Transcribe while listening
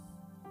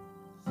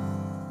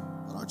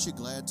Aren't you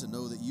glad to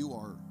know that you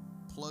are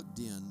plugged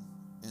in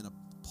and a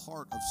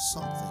part of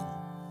something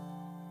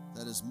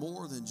that is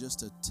more than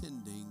just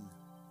attending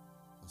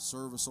a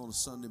service on a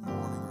Sunday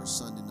morning or a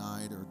Sunday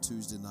night or a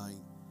Tuesday night,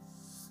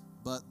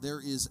 but there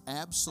is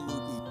absolute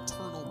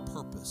eternal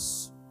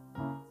purpose,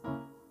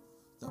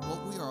 that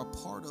what we are a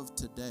part of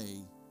today,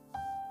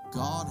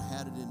 God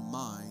had it in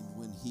mind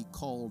when he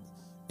called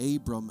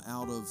Abram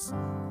out of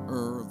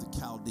Ur of the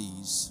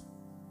Chaldees.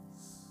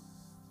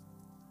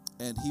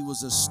 And he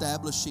was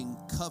establishing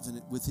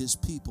covenant with his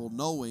people,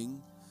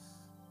 knowing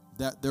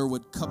that there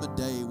would come a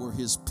day where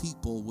his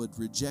people would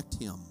reject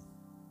him,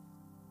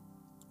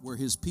 where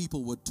his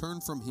people would turn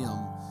from him,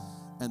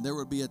 and there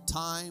would be a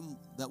time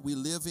that we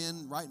live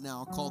in right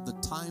now called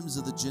the times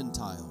of the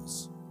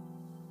Gentiles,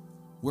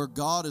 where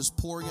God is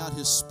pouring out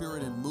his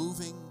Spirit and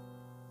moving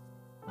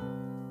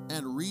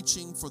and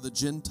reaching for the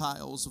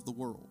Gentiles of the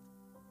world.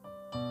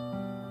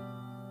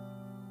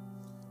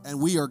 And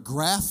we are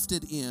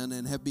grafted in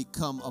and have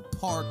become a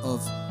part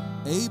of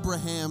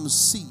Abraham's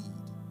seed.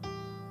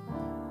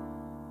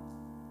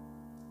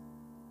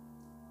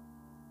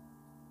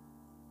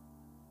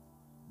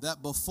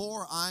 That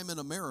before I'm an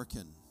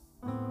American,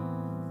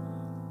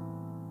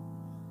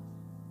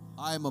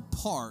 I am a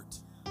part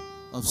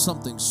of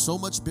something so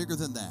much bigger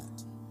than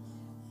that.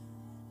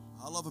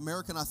 I love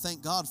America and I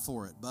thank God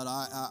for it, but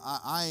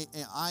I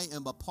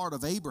am a part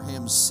of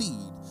Abraham's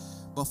seed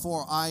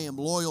before I am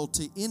loyal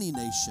to any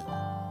nation.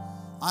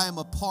 I am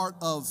a part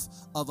of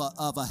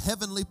a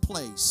heavenly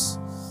place.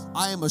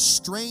 I am a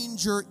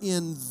stranger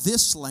in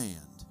this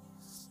land,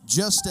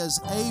 just as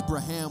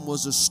Abraham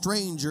was a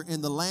stranger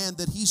in the land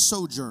that he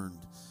sojourned.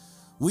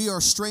 We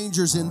are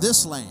strangers in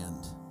this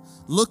land,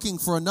 looking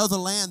for another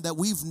land that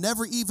we've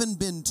never even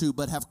been to,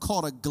 but have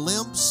caught a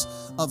glimpse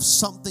of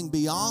something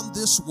beyond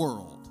this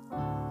world.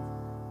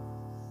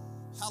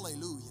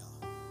 Hallelujah.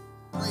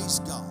 Praise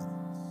God.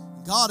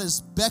 God is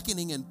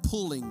beckoning and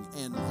pulling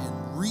and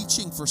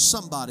reaching for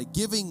somebody,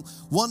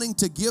 wanting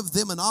to give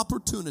them an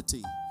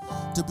opportunity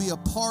to be a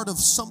part of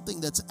something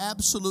that's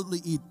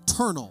absolutely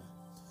eternal.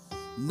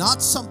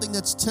 Not something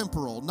that's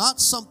temporal, not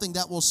something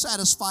that will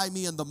satisfy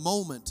me in the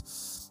moment,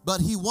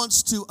 but he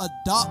wants to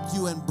adopt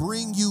you and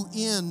bring you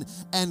in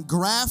and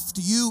graft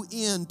you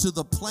into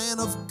the plan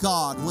of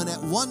God, when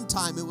at one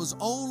time it was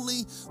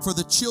only for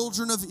the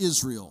children of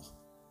Israel.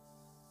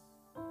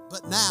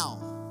 But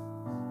now,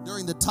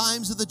 during the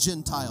times of the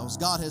Gentiles,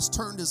 God has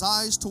turned his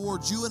eyes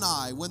towards you and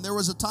I, when there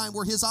was a time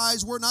where his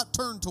eyes were not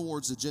turned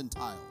towards the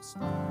Gentiles.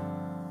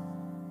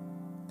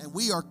 And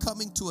we are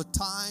coming to a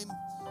time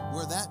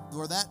where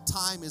that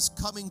time is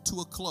coming to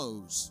a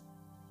close.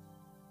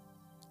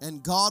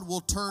 And God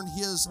will turn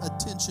his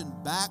attention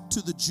back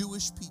to the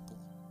Jewish people.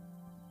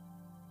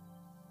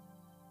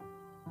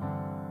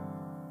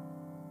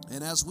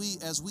 And as we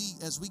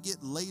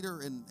get later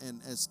and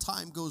as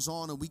time goes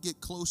on and we get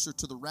closer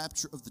to the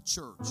rapture of the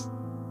church,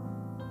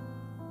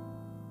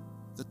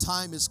 the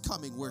time is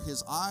coming where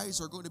his eyes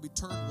are going to be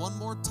turned one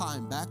more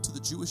time back to the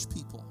Jewish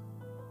people,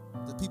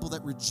 the people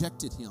that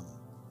rejected him,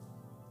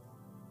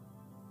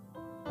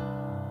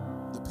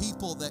 the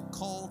people that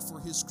called for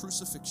his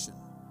crucifixion,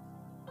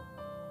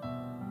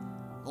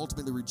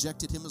 ultimately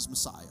rejected him as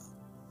Messiah.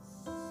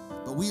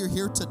 But we are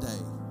here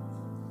today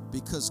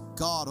because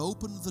God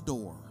opened the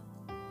door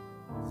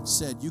and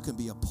said, you can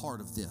be a part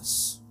of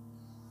this.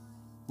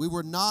 We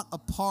were not a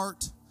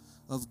part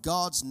of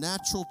God's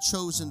natural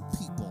chosen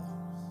people,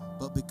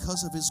 but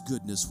because of his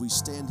goodness, we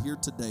stand here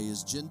today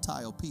as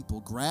Gentile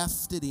people,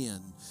 grafted in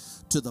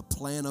to the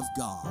plan of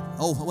God.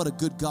 Oh, what a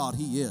good God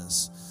he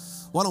is.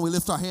 Why don't we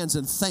lift our hands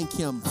and thank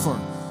him for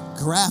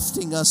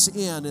grafting us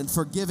in and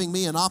for giving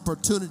me an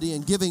opportunity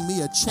and giving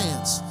me a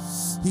chance.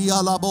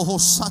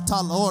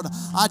 Lord,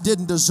 I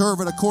didn't deserve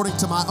it according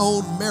to my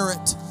own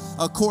merit,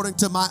 according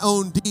to my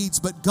own deeds,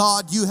 but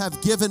God, you have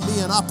given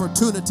me an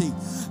opportunity,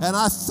 and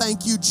I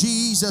thank you,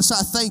 Jesus.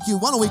 I thank you.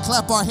 Why don't we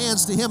clap our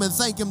hands to him and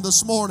thank him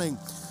this morning?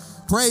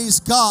 Praise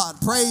God,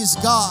 praise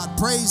God,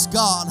 praise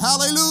God.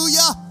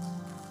 Hallelujah.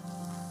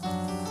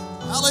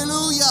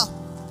 Hallelujah.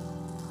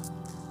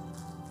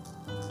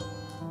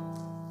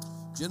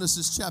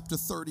 Genesis chapter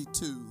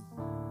 32.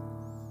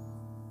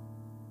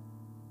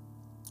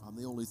 I'm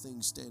the only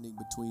thing standing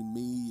between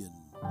me and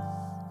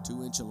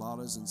 2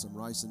 enchiladas and some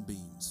rice and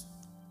beans.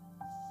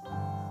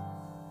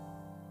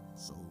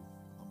 So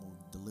I'm going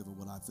to deliver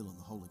what I feel in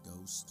the Holy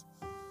Ghost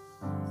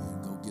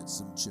and go get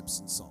some chips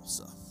and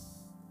salsa.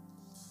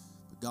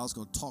 But God's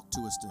going to talk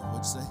to us today.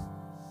 What'd you say?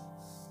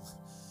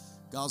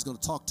 God's going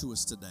to talk to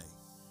us today.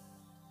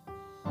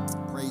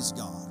 Praise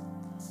God.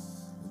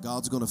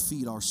 God's going to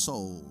feed our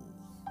soul,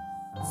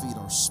 feed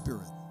our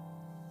spirit.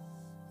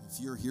 If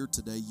you're here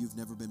today, you've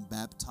never been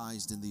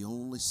baptized in the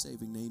only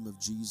saving name of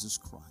Jesus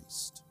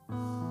Christ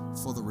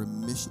for the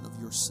remission of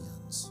your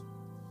sins,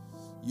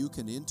 you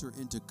can enter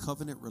into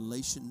covenant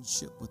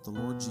relationship with the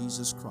Lord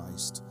Jesus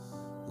Christ,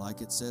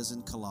 like it says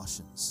in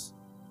Colossians,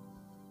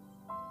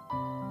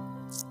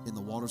 in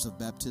the waters of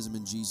baptism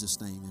in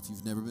Jesus' name. If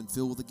you've never been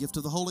filled with the gift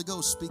of the Holy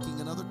Ghost, speaking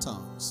in other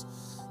tongues,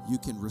 you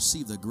can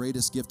receive the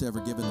greatest gift ever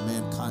given to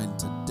mankind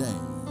today.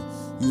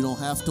 You don't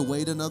have to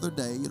wait another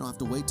day. You don't have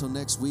to wait till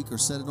next week or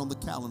set it on the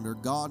calendar.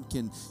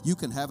 You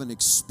can have an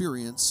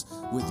experience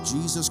with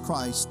Jesus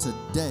Christ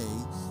today,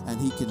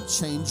 and He can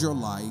change your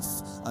life,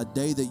 a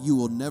day that you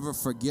will never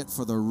forget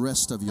for the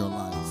rest of your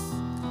life.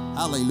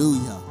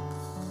 Hallelujah.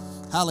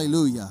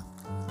 Hallelujah.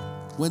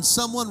 When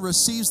someone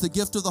receives the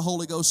gift of the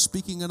Holy Ghost,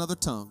 speaking in other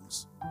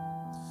tongues,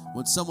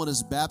 when someone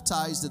is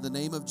baptized in the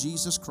name of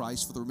Jesus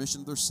Christ for the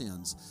remission of their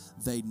sins,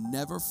 they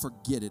never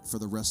forget it for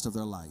the rest of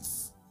their life.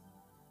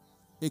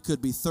 It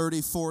could be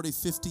 30, 40,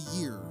 50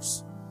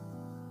 years.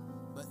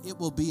 But it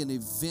will be an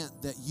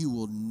event that you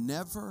will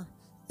never,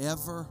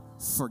 ever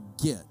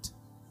forget.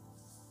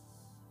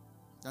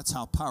 That's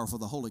how powerful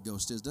the Holy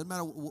Ghost is. Doesn't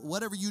matter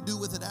whatever you do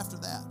with it after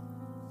that.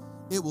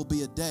 It will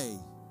be a day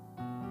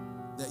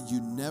that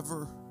you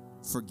never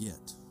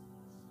forget.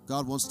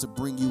 God wants to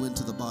bring you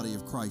into the body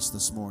of Christ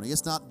this morning.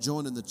 It's not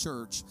joining the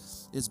church.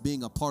 It's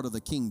being a part of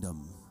the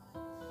kingdom.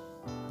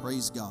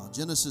 Praise God.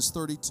 Genesis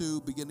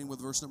 32, beginning with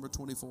verse number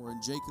 24.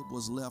 And Jacob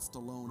was left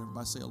alone.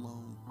 Everybody say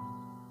alone.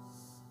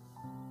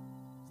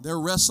 There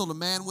wrestled a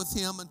man with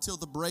him until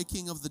the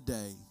breaking of the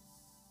day.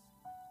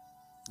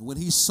 When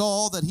he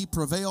saw that he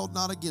prevailed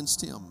not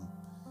against him,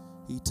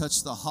 he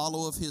touched the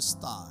hollow of his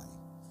thigh.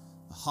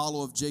 The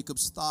hollow of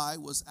Jacob's thigh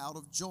was out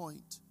of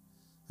joint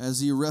as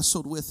he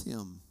wrestled with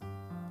him.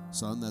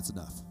 Son, that's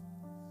enough.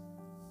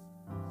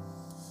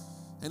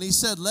 And he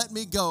said, let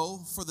me go,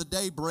 for the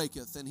day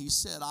breaketh. And he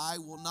said, I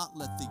will not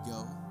let thee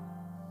go,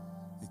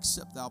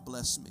 except thou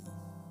bless me.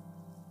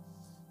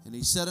 And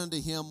he said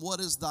unto him, what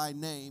is thy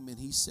name? And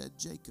he said,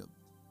 Jacob.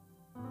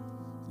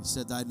 He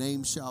said, thy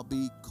name shall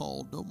be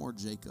called no more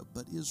Jacob,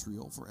 but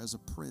Israel, for as a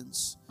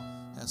prince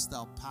hast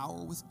thou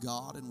power with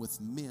God and with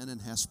men,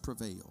 and hast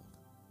prevailed.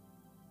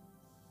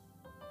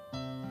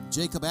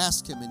 Jacob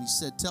asked him, and he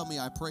said, tell me,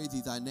 I pray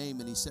thee, thy name.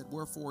 And he said,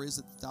 wherefore is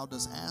it that thou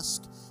dost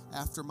ask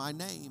after my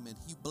name? And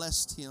he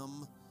blessed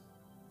him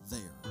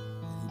there.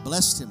 And he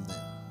blessed him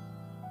there.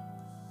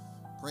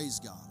 Praise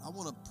God. I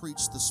want to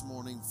preach this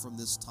morning from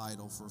this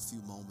title for a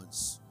few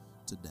moments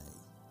today.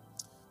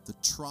 The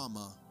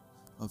trauma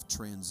of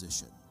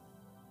transition.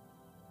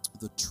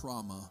 The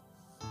trauma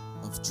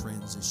of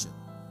transition.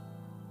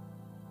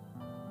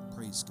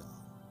 Praise God.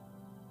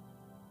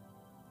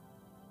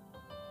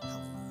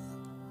 Hallelujah.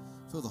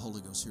 Feel the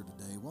Holy Ghost here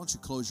today. Why don't you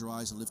close your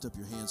eyes and lift up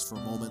your hands for a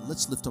moment.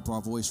 Let's lift up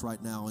our voice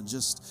right now and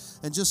just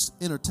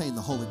entertain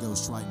the Holy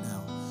Ghost right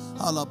now.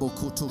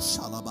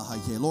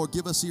 Lord,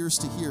 give us ears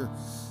to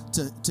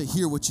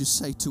hear what you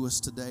say to us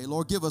today.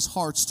 Lord, give us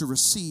hearts to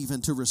receive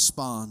and to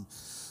respond.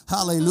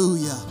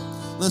 Hallelujah.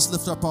 Let's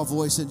lift up our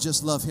voice and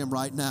just love Him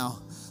right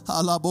now.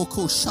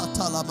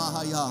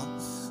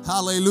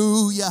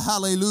 Hallelujah,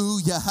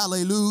 hallelujah,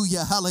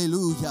 hallelujah,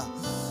 hallelujah.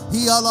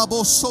 He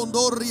alabo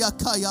sondoria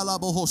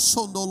kayalabo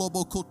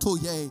sondolobo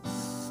kotoye.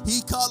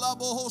 He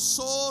kalabo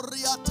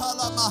soria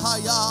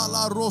talamahaya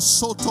la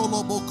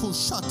rosotolobo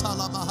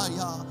kushatala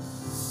mahaya.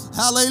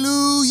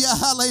 Hallelujah,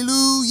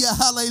 hallelujah,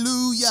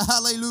 hallelujah,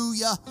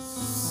 hallelujah.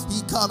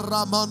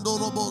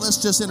 Let's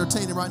just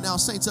entertain Him right now.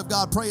 Saints of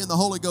God, pray in the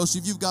Holy Ghost.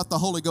 If you've got the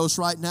Holy Ghost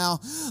right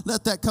now,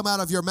 let that come out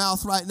of your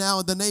mouth right now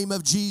in the name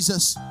of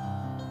Jesus.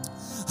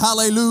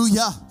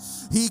 Hallelujah.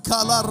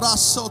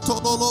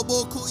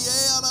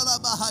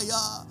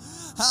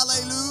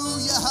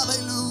 Hallelujah,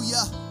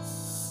 hallelujah.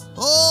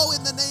 Oh,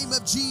 in the name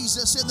of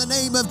Jesus, in the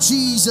name of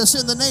Jesus,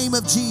 in the name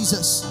of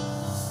Jesus.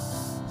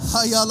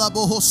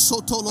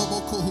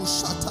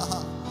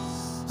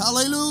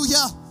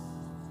 Hallelujah.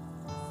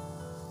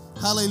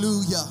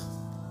 Hallelujah.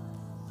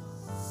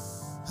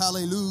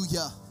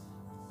 Hallelujah.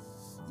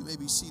 You may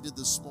be seated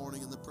this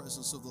morning in the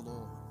presence of the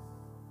Lord.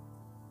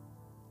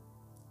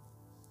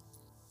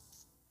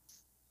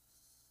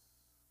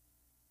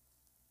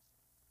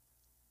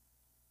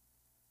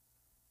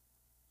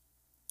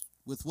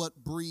 With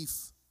what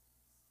brief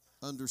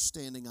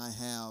understanding I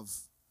have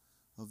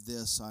of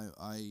this,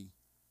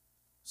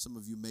 some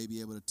of you may be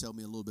able to tell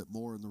me a little bit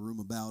more in the room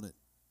about it,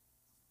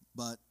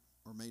 but,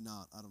 or may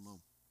not, I don't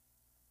know.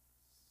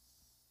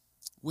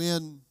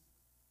 When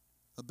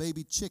a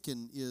baby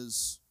chicken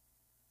has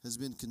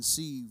been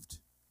conceived,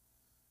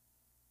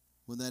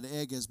 when that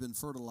egg has been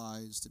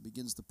fertilized, it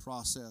begins the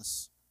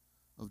process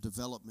of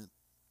development.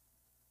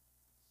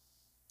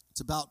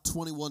 It's about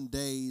 21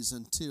 days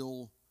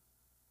until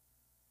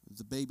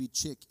the baby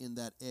chick in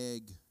that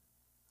egg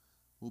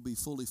will be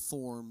fully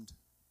formed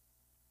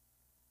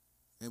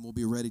and will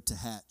be ready to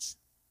hatch.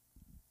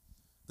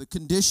 The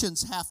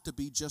conditions have to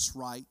be just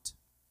right.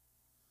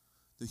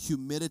 The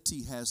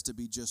humidity has to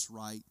be just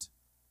right.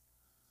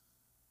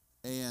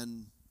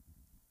 And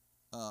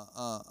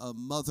a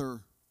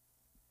mother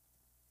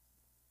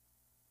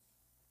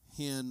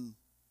hen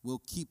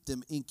will keep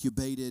them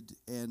incubated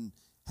and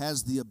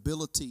has the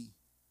ability,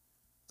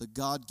 the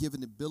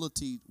God-given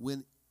ability,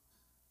 when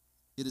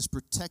it is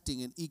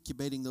protecting and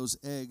incubating those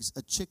eggs,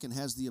 a chicken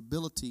has the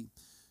ability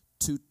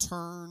to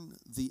turn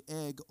the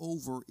egg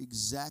over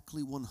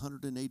exactly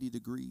 180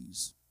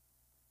 degrees,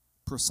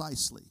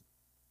 precisely,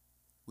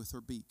 with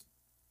her beak.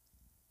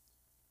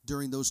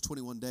 during those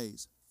 21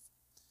 days.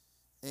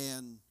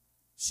 And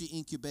she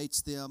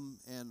incubates them,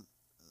 and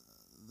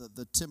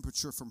the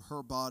temperature from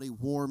her body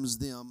warms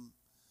them.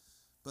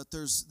 But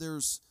there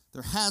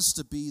has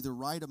to be the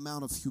right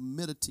amount of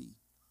humidity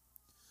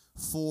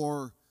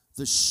for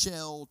the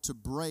shell to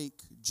break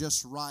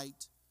just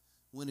right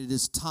when it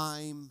is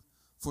time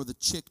for the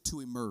chick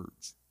to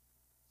emerge.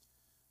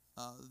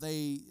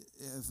 They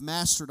have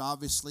mastered,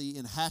 obviously,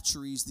 in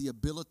hatcheries the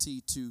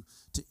ability to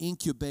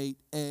incubate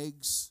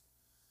eggs.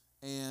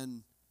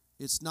 And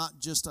it's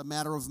not just a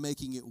matter of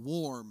making it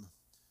warm,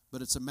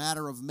 but it's a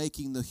matter of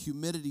making the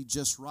humidity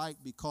just right,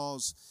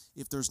 because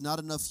if there's not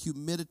enough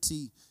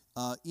humidity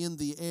in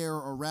the air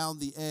around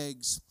the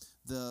eggs,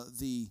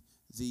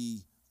 the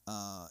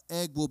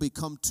egg will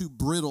become too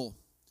brittle.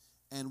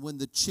 And when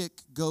the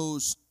chick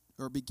goes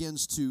or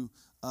begins to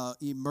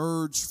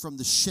emerge from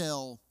the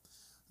shell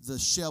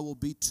will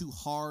be too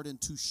hard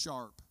and too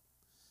sharp,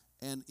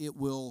 and it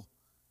will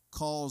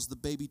cause the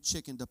baby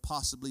chicken to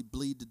possibly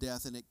bleed to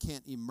death, and it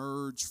can't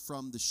emerge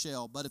from the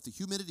shell. But if the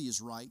humidity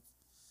is right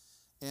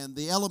and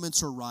the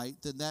elements are right,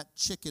 then that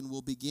chicken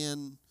will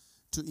begin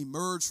to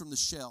emerge from the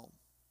shell.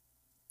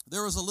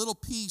 There is a little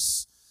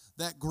piece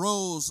that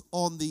grows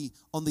on the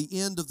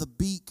end of the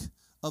beak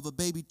of a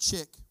baby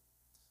chick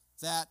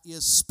that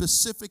is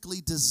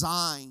specifically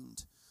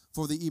designed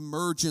for the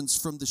emergence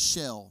from the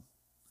shell.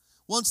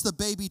 Once the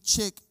baby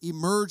chick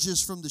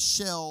emerges from the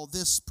shell,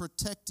 this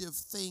protective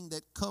thing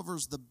that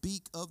covers the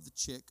beak of the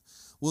chick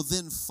will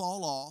then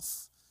fall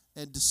off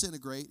and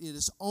disintegrate. It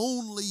is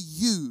only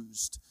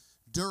used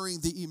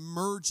during the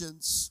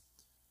emergence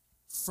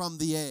from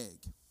the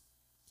egg.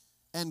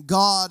 And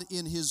God,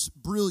 in His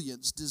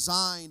brilliance,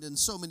 designed, and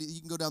so many, you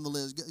can go down the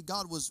list.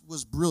 God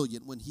was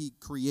brilliant when He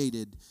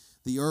created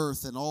the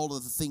earth and all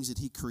of the things that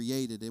He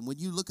created. And when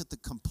you look at the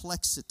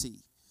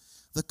complexity,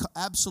 the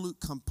absolute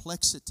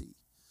complexity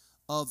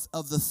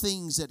of the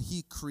things that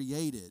He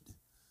created,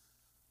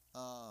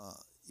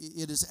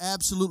 it is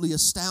absolutely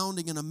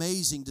astounding and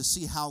amazing to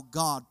see how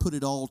God put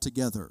it all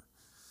together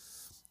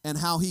and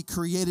how He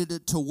created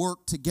it to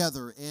work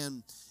together.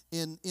 And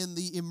in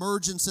the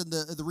emergence and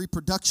the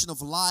reproduction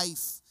of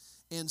life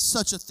in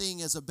such a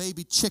thing as a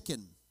baby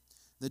chicken,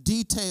 the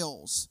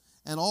details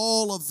and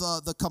all of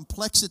the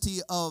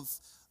complexity of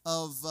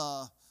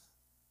the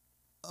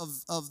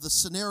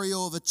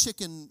scenario of a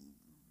chicken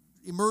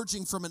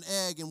emerging from an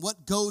egg and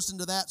what goes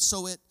into that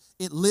so it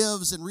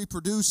lives and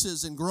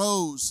reproduces and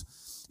grows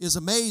is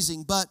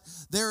amazing. But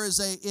there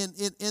is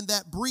in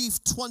that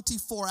brief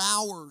 24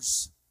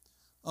 hours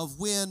of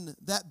when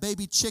that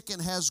baby chicken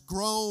has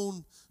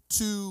grown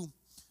to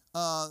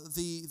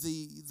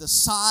the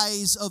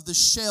size of the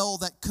shell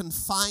that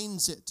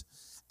confines it.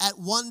 At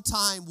one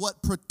time,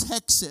 what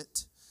protects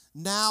it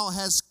now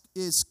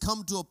is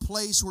come to a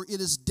place where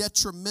it is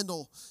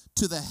detrimental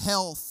to the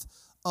health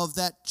of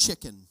that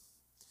chicken.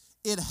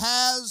 It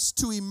has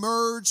to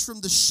emerge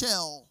from the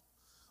shell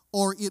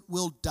or it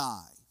will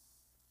die.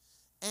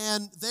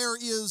 And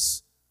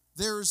there's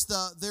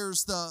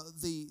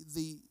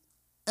the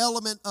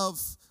element of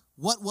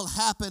what will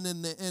happen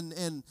and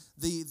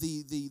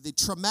the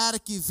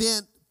traumatic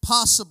event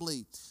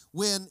possibly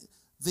when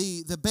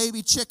the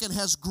baby chicken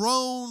has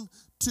grown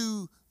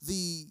to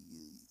the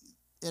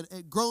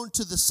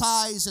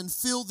size and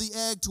filled the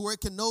egg to where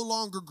it can no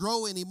longer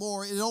grow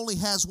anymore. It only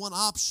has one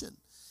option.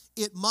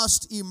 It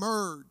must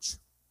emerge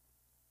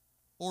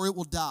or it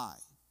will die.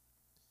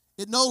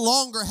 It no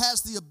longer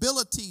has the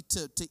ability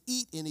to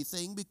eat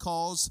anything,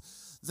 because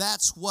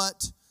that's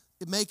what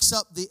it makes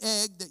up the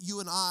egg that you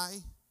and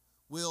I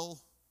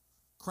will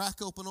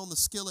crack open on the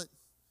skillet.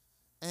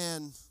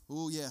 And,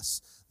 oh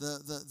yes,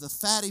 the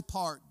fatty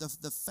part,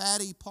 the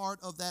fatty part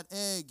of that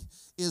egg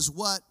is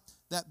what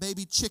that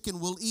baby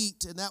chicken will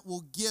eat, and that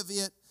will give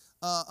it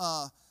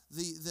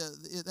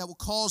that will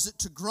cause it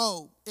to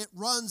grow. It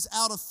runs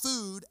out of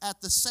food at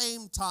the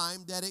same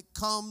time that it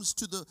comes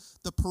to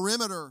the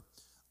perimeter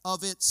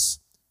of its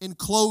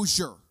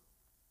enclosure.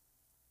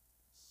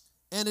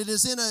 And it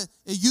is in a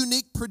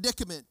unique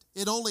predicament.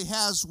 It only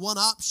has one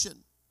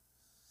option.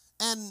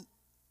 And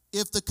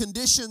if the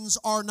conditions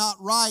are not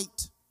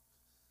right,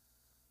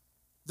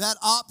 that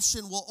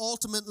option will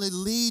ultimately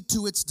lead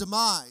to its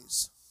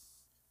demise.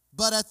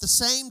 But at the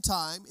same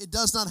time, it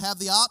does not have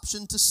the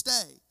option to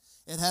stay.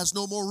 It has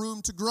no more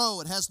room to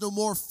grow. It has no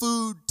more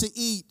food to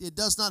eat. It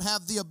does not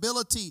have the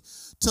ability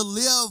to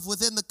live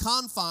within the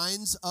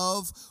confines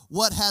of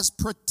what has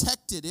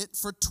protected it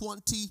for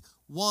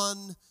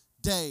 21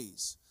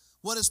 days.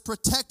 What has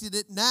protected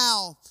it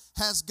now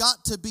has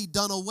got to be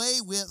done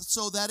away with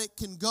so that it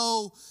can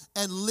go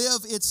and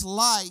live its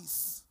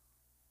life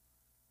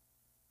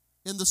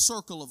in the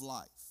circle of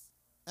life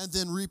and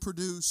then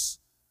reproduce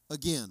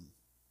again.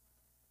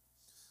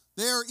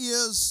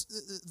 There's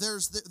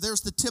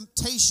the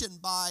temptation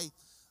by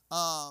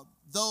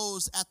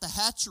those at the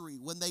hatchery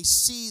when they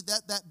see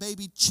that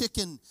baby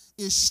chicken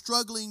is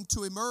struggling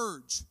to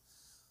emerge.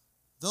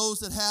 Those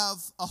that have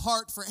a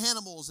heart for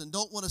animals and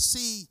don't want to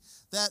see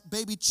that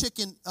baby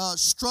chicken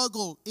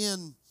struggle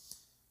in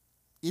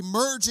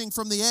emerging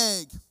from the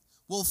egg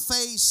will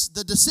face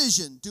the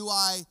decision, do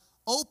I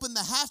open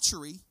the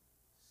hatchery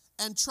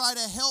and try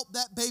to help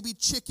that baby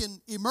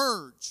chicken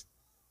emerge?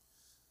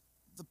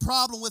 The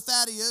problem with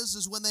that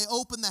is when they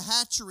open the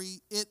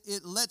hatchery,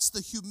 it lets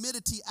the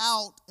humidity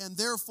out and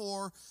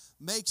therefore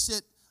makes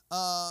it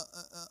a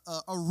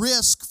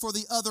risk for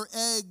the other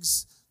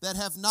eggs that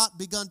have not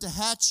begun to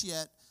hatch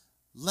yet,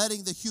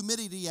 letting the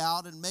humidity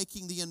out and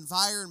making the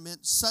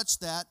environment such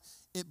that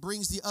it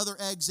brings the other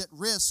eggs at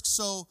risk.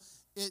 So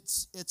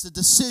it's a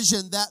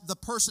decision that the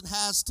person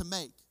has to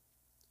make.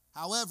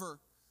 However,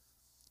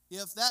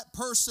 if that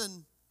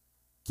person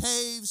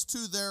caves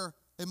to their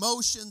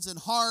emotions and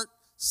heart,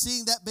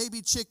 seeing that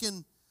baby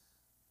chicken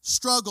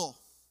struggle,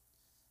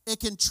 they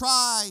can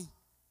try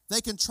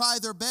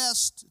their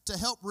best to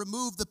help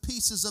remove the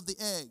pieces of the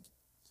egg.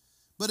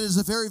 But it is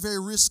a very,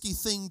 very risky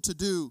thing to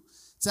do.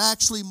 It's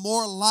actually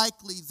more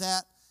likely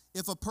that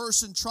if a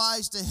person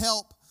tries to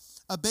help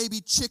a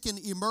baby chicken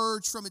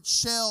emerge from its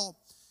shell,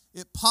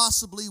 it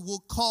possibly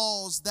will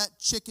cause that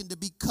chicken to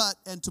be cut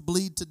and to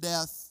bleed to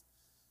death,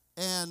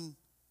 and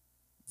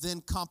then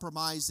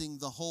compromising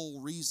the whole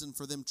reason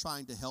for them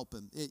trying to help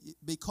him.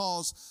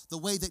 Because the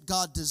way that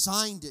God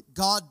designed it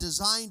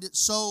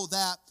so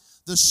that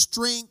the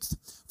strength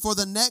for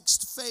the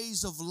next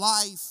phase of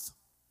life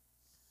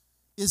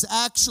is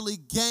actually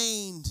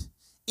gained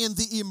in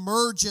the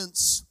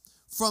emergence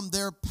from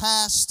their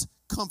past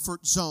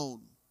comfort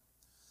zone.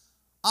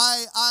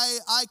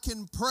 I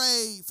can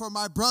pray for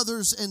my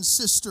brothers and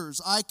sisters.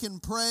 I can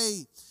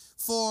pray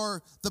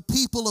for the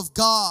people of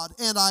God,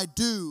 and I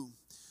do.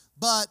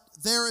 But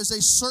there is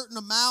a certain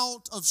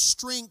amount of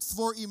strength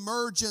for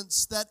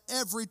emergence that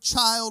every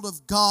child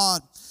of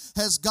God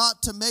has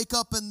got to make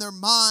up in their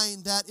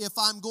mind, that if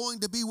I'm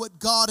going to be what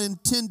God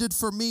intended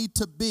for me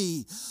to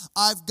be,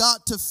 I've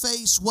got to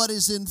face what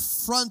is in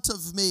front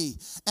of me,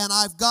 and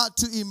I've got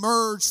to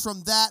emerge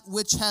from that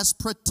which has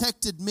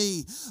protected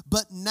me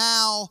but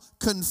now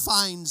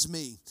confines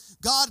me.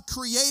 God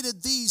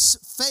created these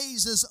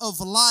phases of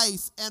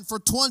life, and for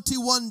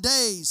 21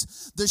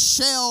 days, the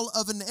shell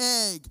of an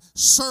egg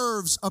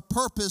serves a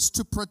purpose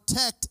to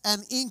protect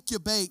and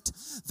incubate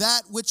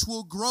that which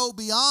will grow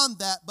beyond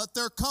that. But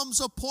there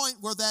comes a point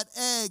where that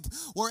egg,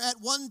 or at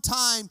one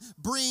time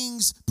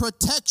brings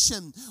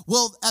protection,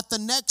 will at the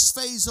next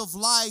phase of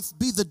life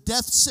be the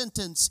death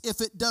sentence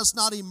if it does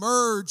not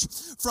emerge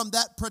from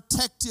that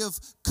protective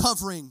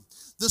covering.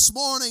 This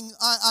morning,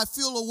 I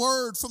feel a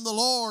word from the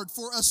Lord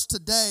for us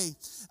today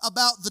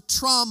about the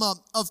trauma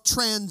of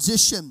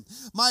transition.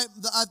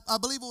 I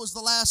believe it was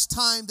the last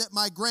time that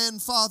my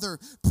grandfather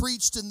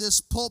preached in this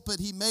pulpit.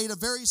 He made a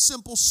very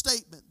simple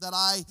statement that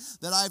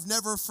I've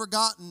never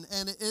forgotten,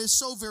 and it is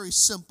so very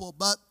simple,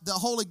 but the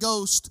Holy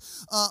Ghost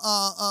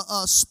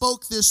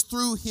spoke this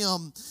through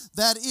him.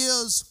 That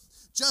is,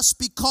 just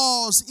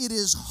because it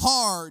is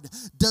hard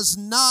does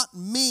not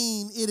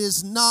mean it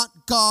is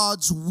not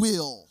God's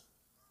will.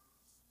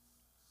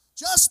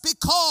 Just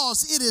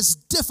because it is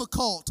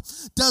difficult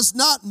does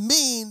not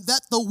mean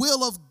that the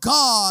will of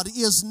God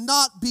is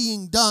not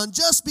being done.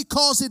 Just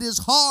because it is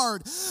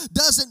hard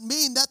doesn't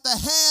mean that the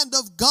hand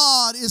of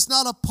God is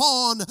not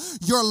upon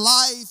your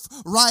life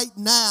right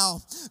now.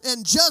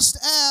 And just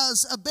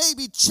as a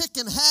baby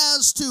chicken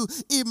has to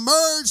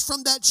emerge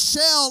from that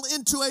shell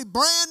into a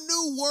brand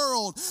new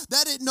world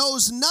that it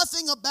knows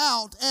nothing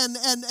about and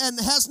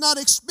has not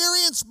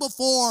experienced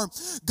before,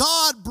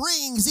 God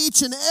brings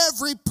each and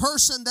every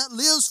person that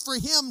lives for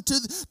Him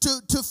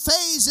to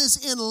phases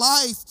in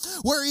life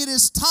where it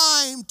is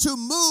time to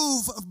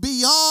move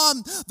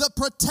beyond the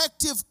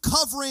protective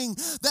covering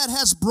that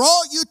has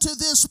brought you to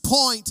this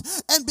point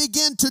and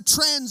begin to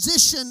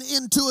transition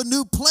into a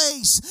new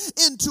place,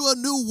 into a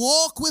new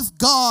walk with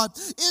God,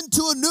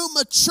 into a new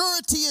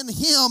maturity in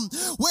Him,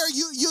 where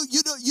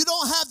you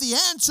don't have the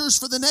answers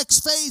for the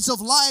next phase of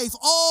life.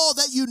 All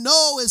that you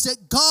know is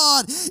that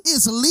God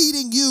is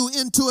leading you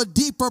into a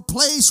deeper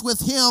place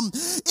with Him,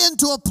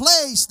 into a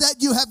place that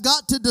you have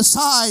got to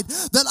decide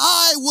that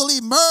I will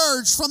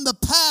emerge from the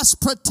past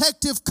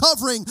protective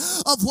covering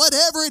of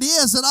whatever it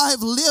is that I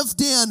have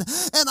lived in,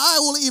 and I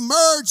will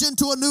emerge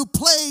into a new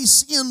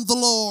place in the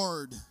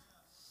Lord.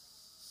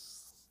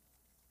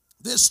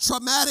 This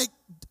traumatic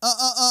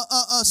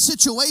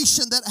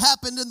situation that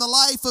happened in the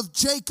life of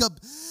Jacob.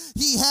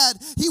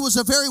 He was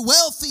a very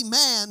wealthy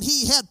man.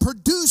 He had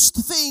produced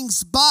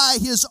things by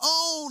his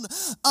own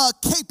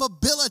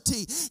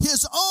capability.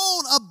 His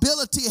own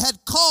ability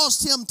had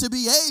caused him to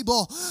be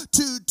able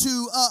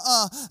to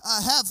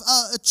have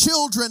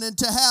children and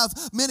to have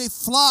many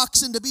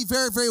flocks and to be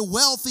very, very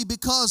wealthy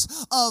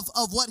because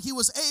of what he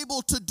was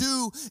able to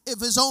do of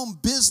his own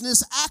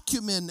business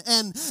acumen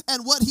and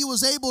what he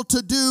was able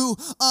to do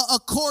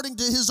according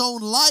to his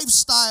own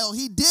lifestyle.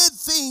 He did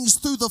things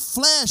through the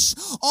flesh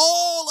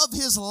all of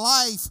his life.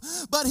 life.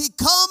 But he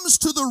comes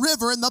to the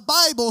river, and the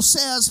Bible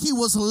says he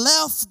was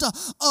left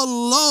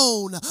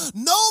alone.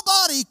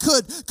 Nobody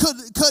could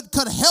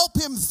help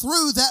him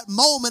through that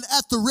moment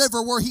at the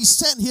river where he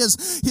sent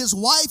his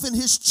wife and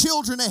his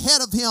children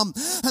ahead of him.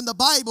 And the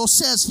Bible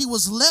says he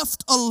was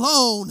left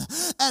alone,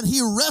 and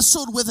he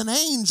wrestled with an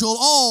angel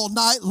all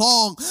night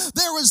long.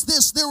 There was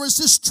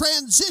this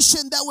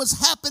transition that was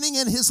happening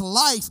in his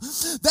life,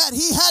 that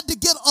he had to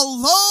get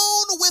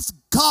alone with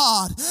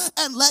God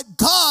and let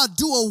God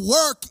do a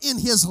work in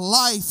his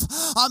life.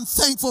 I'm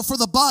thankful for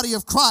the body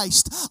of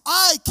Christ.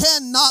 I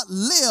cannot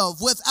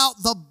live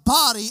without the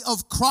body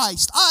of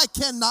Christ. I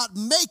cannot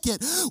make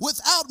it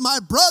without my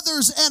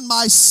brothers and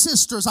my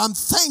sisters. I'm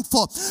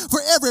thankful for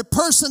every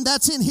person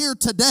that's in here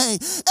today,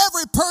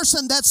 every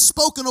person that's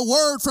spoken a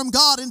word from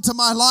God into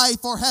my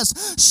life or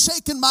has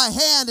shaken my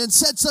hand and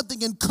said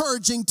something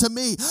encouraging to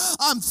me.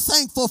 I'm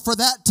thankful for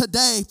that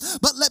today.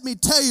 But let me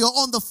tell you,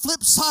 on the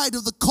flip side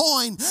of the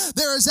coin,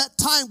 there is that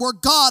time where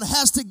God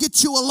has to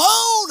get you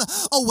alone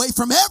away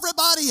from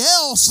everybody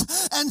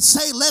else and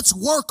say, let's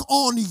work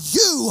on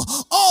you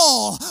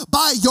all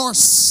by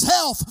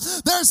yourself.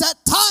 There's that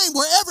time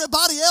where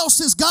everybody else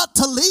has got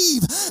to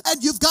leave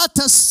and you've got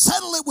to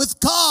settle it with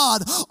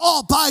God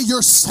all by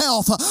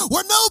yourself,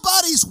 where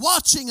nobody's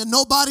watching and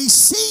nobody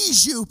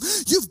sees you.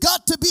 You've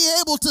got to be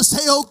able to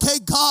say, okay,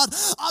 God,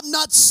 I'm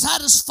not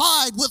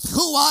satisfied with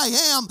who I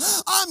am.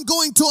 I'm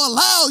going to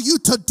allow you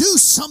to do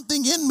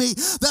something in me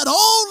that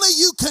only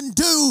you can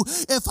do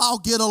if I'll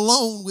get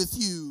alone with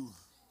you.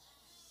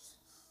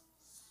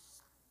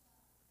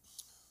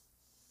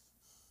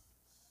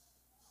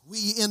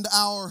 We in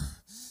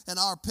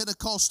our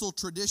Pentecostal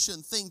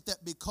tradition think that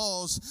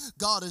because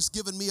God has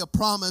given me a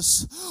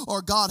promise,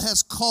 or God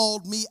has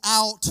called me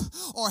out,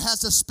 or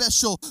has a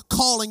special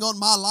calling on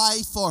my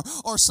life,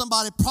 or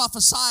somebody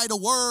prophesied a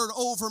word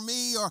over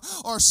me,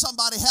 or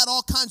somebody had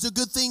all kinds of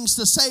good things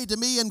to say to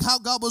me and how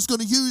God was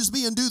going to use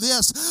me and do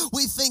this,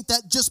 we think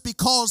that just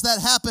because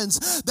that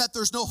happens, that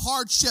there's no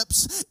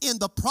hardships in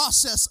the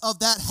process of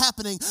that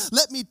happening.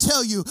 Let me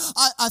tell you,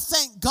 I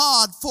thank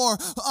God for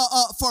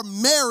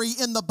Mary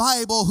in the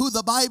Bible, who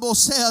the Bible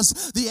says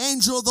the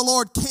angel of the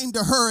Lord came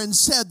to her and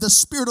said, the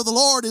Spirit of the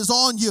Lord is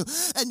on you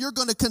and you're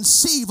going to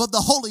conceive of the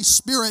Holy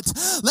Spirit.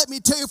 Let me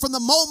tell you, from the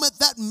moment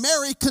that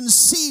Mary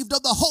conceived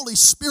of the Holy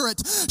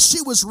Spirit,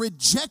 she was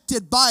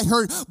rejected by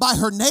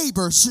her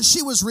neighbors.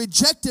 She was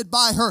rejected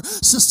by her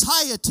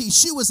society.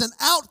 She was an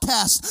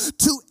outcast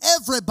to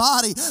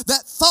everybody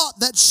that thought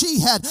that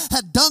she had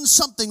done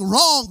something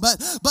wrong,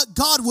 but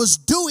God was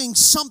doing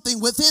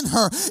something within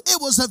her. It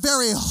was a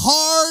very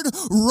hard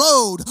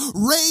road,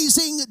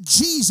 raising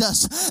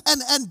Jesus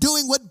and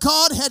doing what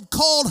God had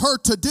called her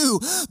to do.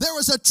 There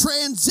was a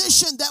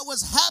transition that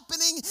was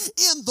happening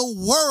in the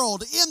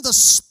world, in the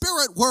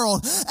spirit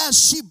world, as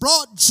she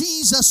brought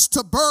Jesus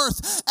to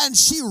birth and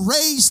she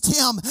raised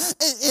him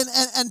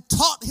and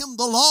taught him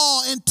the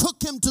law and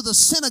took him to the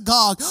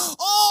synagogue.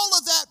 All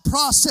of that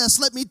process,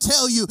 let me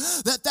tell you,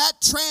 that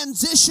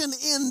transition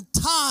in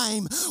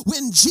time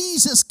when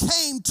Jesus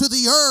came to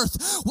the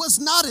earth was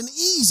not an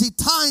easy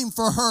time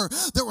for her.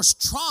 There was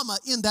trauma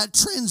in that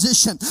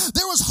transition.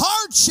 There was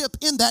hardship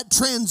in that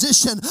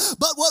transition.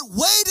 But what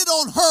waited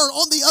on her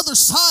on the other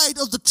side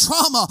of the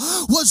trauma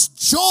was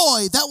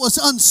joy that was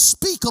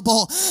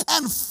unspeakable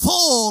and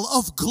full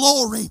of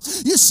glory.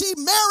 You see,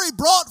 Mary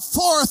brought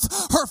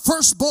forth her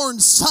firstborn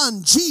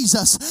son,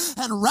 Jesus,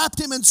 and wrapped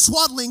him in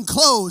swaddling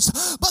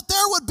clothes. But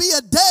there would be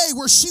a day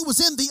where she was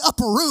in the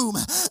upper room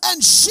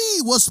and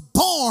she was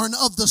born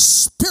of the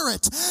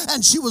Spirit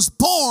and she was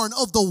born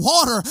of the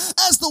water,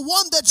 as the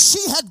one that she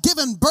had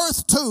given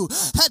birth to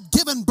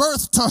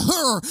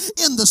her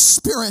in the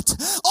Spirit,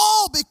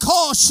 all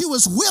because she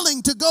was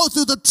willing to go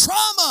through the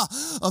trauma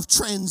of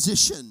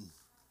transition.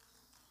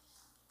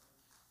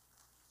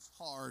 It's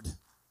hard.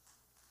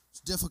 It's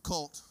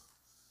difficult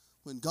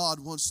when God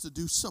wants to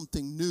do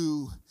something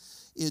new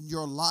in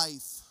your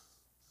life.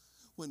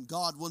 When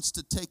God wants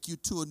to take you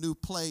to a new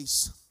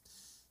place,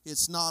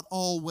 it's not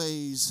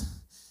always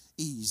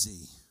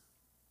easy.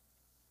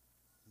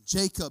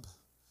 Jacob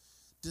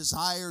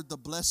desired the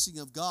blessing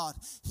of God.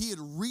 He had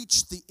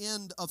reached the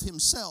end of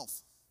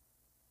himself.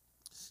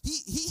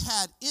 He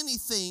had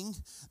anything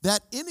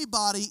that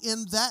anybody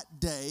in that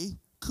day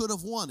could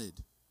have wanted.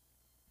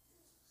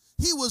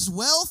 He was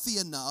wealthy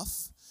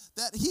enough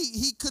that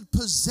he could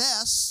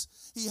possess.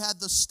 He had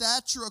the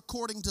stature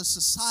according to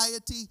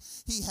society.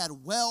 He had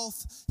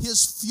wealth.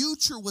 His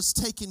future was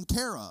taken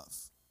care of.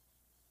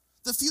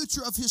 The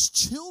future of his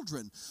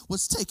children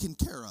was taken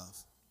care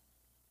of.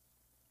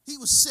 He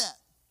was set.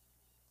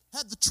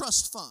 Had the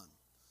trust fund.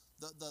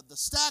 The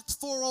stacked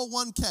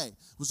 401k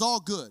was all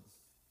good.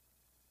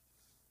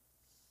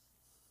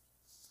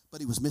 But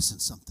he was missing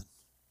something.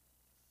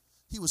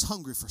 He was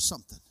hungry for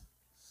something.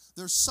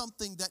 There's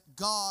something that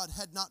God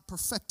had not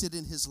perfected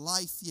in his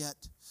life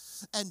yet.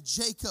 And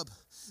Jacob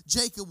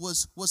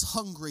was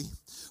hungry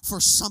for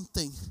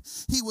something.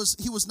 He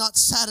was not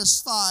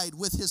satisfied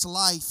with his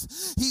life.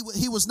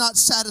 He was not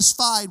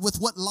satisfied with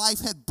what life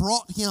had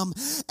brought him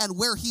and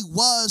where he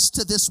was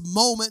to this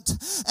moment.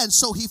 And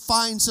so he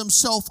finds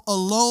himself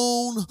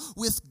alone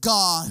with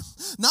God,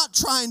 not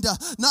trying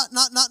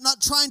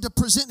to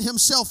present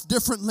himself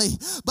differently,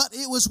 but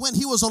it was when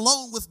he was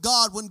alone with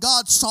God, when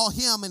God saw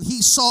him and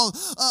he saw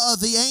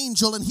the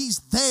angel, and he's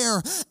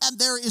there, and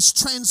there is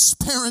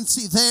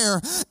transparency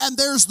there, and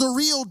there's the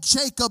real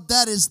Jacob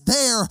that is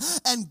there,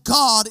 and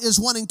God is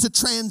wanting to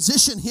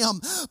transition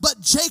him.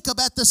 But Jacob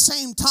at the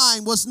same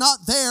time was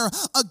not there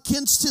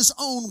against his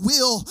own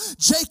will.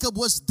 Jacob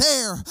was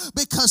there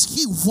because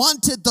he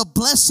wanted the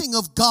blessing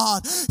of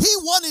God. He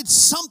wanted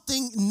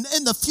something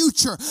in the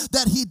future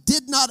that he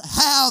did not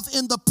have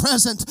in the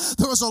present.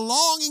 There was a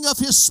longing of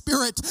his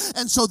spirit,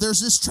 and so there's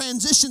this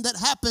transition that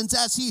happens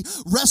as he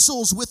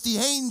wrestles with the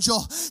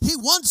angel. He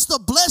wants the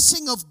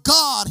blessing of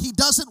God. He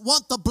doesn't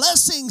want the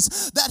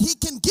blessings that he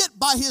can get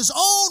by his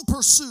own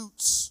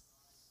pursuits.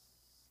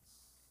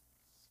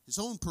 His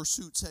own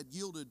pursuits had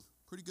yielded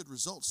pretty good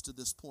results to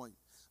this point,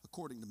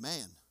 according to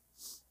man.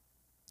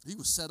 He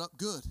was set up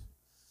good.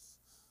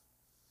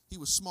 He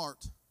was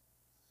smart.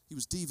 He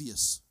was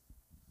devious.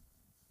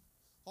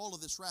 All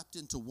of this wrapped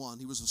into one.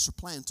 He was a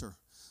supplanter,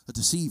 a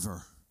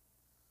deceiver.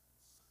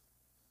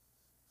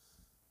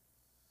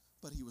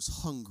 But he was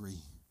hungry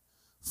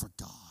for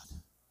God.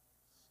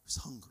 He was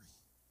hungry.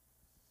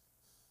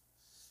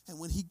 And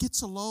when he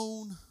gets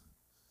alone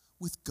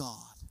with God,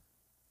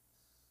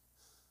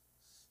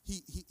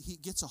 he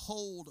gets a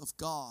hold of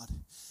God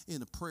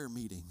in a prayer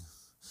meeting,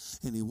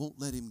 and he won't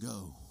let him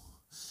go.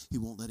 He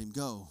won't let him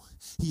go.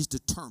 He's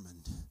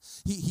determined.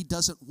 He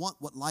doesn't want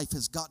what life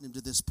has gotten him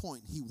to this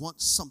point. He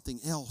wants something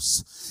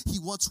else. He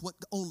wants what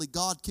only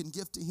God can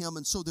give to him.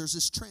 And so there's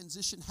this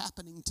transition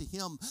happening to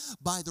him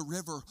by the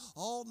river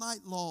all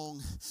night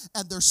long.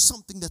 And there's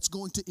something that's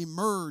going to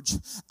emerge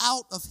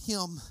out of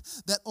him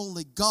that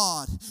only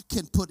God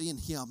can put in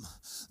him.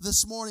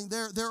 This morning,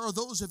 there are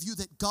those of you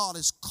that God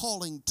is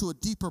calling to a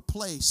deeper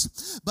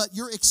place, but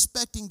you're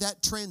expecting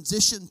that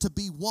transition to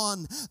be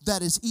one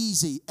that is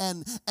easy,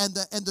 and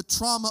the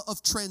trauma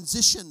of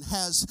transition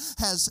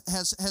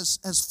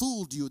has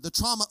fooled you. The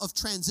trauma of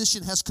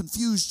transition has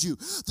confused you.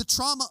 The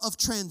trauma of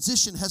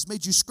transition has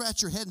made you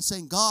scratch your head and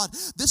saying, God,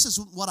 this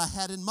isn't what I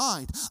had in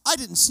mind. I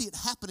didn't see it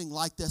happening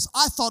like this.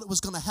 I thought it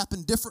was going to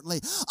happen differently.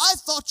 I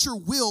thought your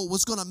will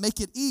was going to make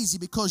it easy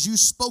because you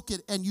spoke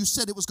it and you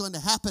said it was going to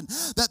happen,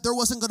 that there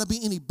wasn't going to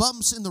be any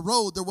bumps in the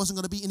road. There wasn't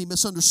going to be any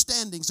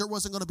misunderstandings. There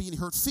wasn't going to be any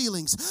hurt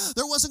feelings.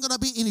 There wasn't going to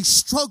be any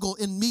struggle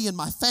in me and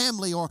my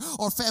family or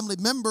family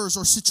members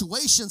or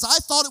situations. I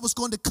thought it was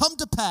going to come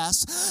to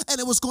pass, and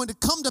it was going to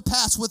come to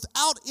pass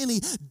without any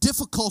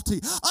difficulty.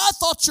 I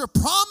thought your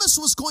promise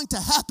was going to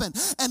happen,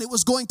 and it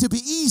was going to be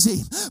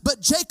easy.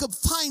 But Jacob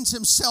finds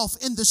himself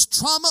in this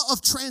trauma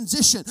of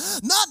transition,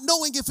 not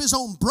knowing if his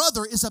own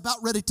brother is about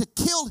ready to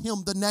kill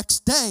him the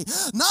next day,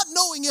 not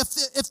knowing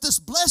if this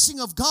blessing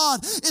of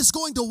God is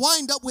going to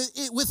wind up with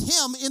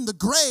him in the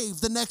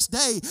grave the next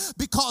day,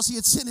 because he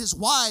had sent his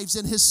wives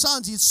and his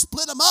sons. He had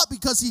split them up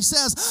because he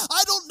says,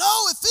 I don't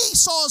know if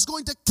Esau is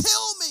going to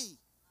kill me.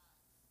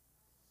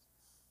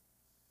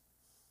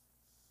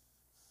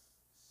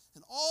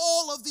 And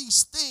all of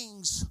these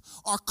things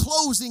are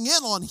closing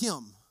in on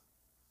him.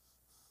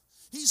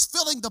 He's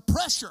feeling the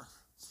pressure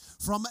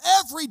from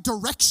every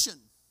direction.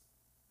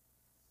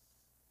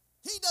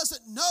 He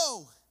doesn't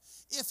know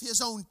if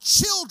his own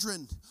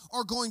children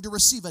are going to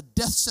receive a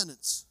death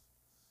sentence,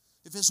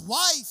 if his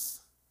wife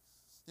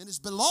and his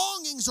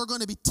belongings are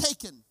going to be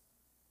taken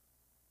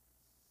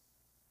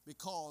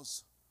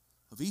because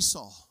of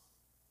Esau.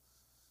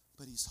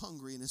 But he's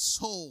hungry, and his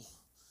soul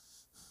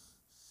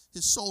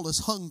is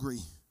hungry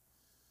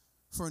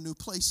for a new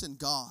place in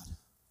God.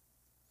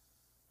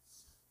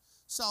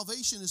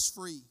 Salvation is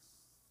free.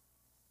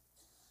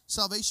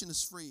 Salvation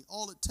is free.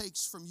 All it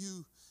takes from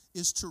you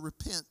is to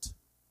repent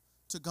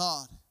to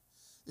God,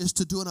 is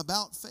to do an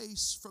about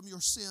face from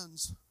your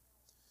sins.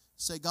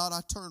 Say, God,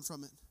 I turn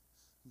from it.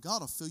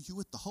 God will fill you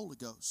with the Holy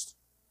Ghost.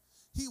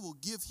 He will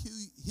give you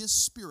His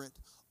Spirit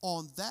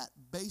on that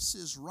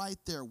basis right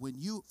there. When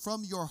you,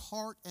 from your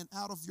heart and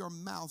out of your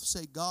mouth,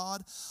 say,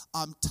 God,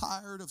 I'm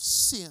tired of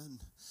sin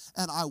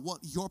and I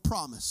want your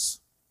promise.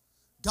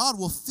 God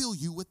will fill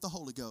you with the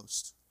Holy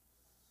Ghost.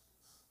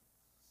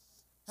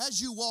 As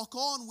you walk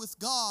on with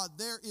God,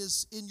 there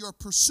is, in your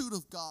pursuit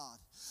of God,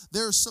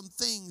 there are some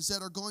things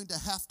that are going to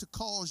have to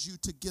cause you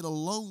to get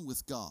alone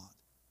with God.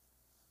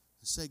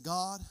 And say,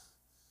 God,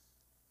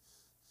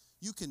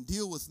 you can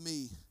deal with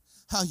me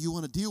how you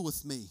want to deal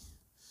with me.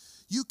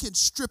 You can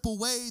strip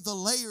away the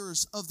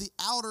layers of the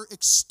outer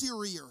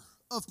exterior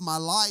of my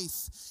life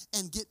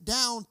and get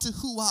down to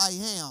who I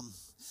am.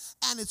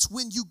 And it's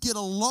when you get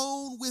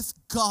alone with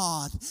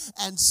God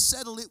and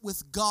settle it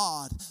with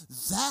God,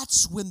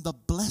 that's when the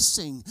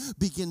blessing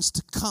begins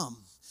to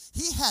come.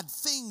 He had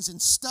things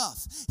and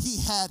stuff.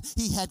 He had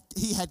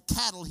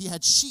cattle, he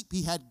had sheep,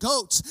 he had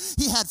goats,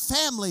 he had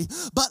family.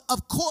 But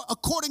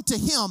according to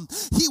him,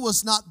 he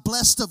was not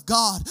blessed of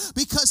God,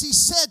 because he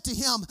said to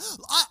him,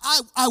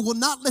 I will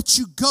not let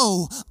you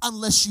go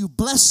unless you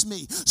bless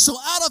me. So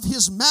out of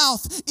his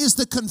mouth is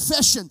the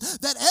confession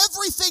that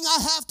everything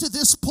I have to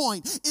this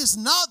point is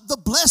not the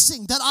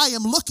blessing that I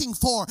am looking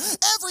for.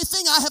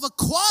 Everything I have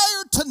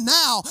acquired to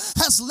now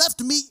has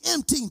left me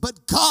empty.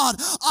 But God,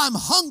 I'm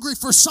hungry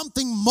for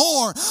something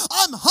more.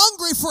 I'm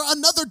hungry for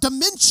another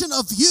dimension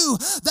of you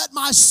that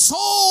my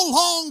soul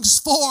longs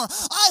for.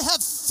 I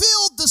have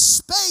filled the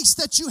space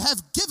that you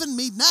have given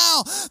me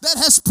now that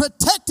has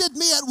protected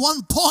me at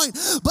one point,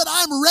 but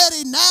I'm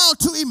ready now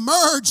to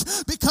emerge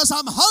because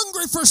I'm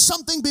hungry for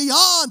something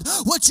beyond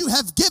what you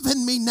have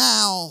given me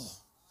now.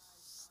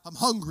 I'm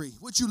hungry.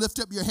 Would you lift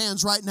up your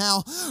hands right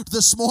now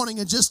this morning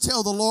and just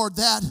tell the Lord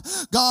that,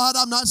 God,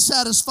 I'm not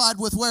satisfied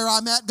with where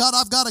I'm at. God,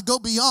 I've got to go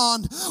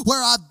beyond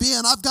where I've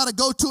been. I've got to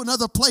go to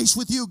another place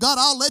with you. God,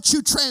 I'll let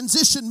you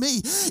transition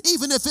me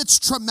even if it's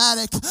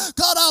traumatic.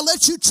 God, I'll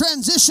let you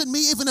transition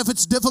me even if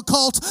it's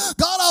difficult.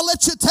 God, I'll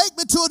let you take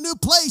me to a new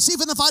place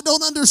even if I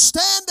don't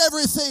understand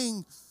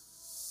everything.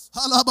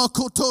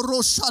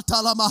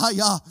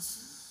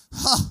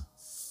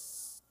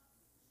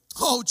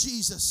 Oh,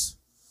 Jesus.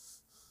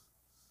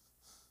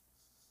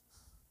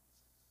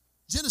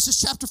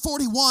 Genesis chapter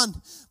 41,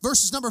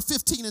 verses number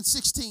 15 and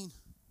 16.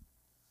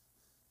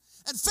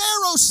 And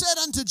Pharaoh said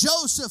unto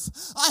Joseph,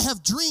 I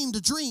have dreamed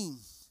a dream,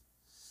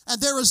 and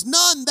there is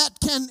none that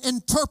can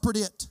interpret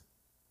it.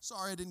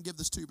 Sorry, I didn't give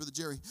this to you, Brother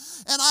Jerry.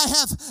 And I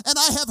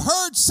have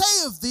heard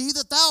say of thee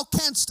that thou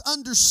canst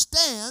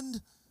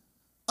understand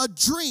a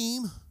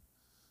dream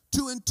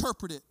to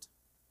interpret it.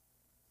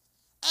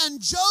 And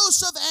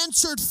Joseph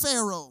answered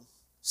Pharaoh,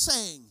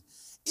 saying,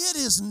 it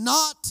is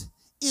not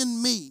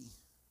in me.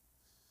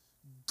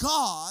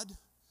 God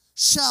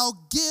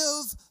shall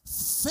give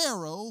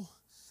Pharaoh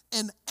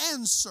an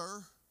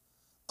answer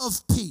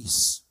of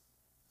peace.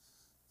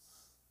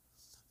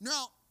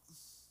 Now,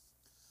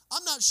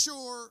 I'm not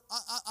sure,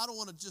 I don't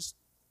want to just,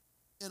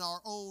 in our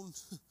own,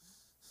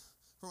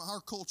 from our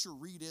culture,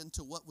 read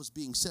into what was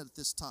being said at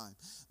this time.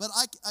 But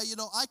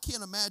I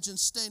can't imagine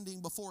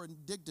standing before a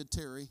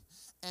dignitary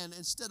and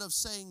instead of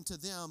saying to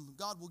them,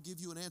 God will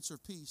give you an answer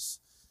of peace,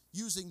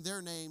 using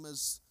their name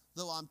as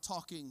though I'm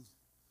talking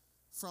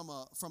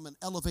from an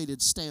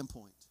elevated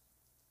standpoint.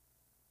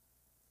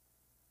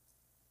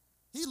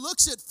 He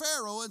looks at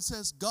Pharaoh and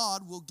says,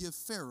 God will give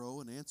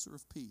Pharaoh an answer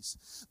of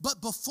peace.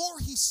 But before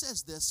he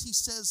says this, he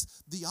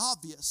says the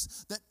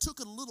obvious that took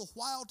a little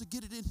while to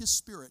get it in his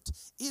spirit.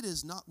 It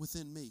is not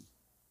within me.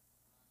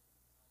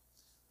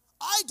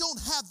 I don't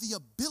have the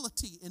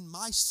ability in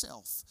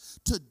myself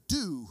to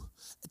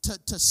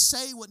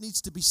say what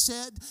needs to be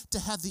said, to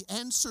have the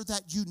answer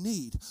that you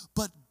need.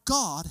 But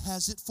God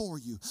has it for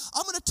you.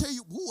 I'm going to tell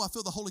you, I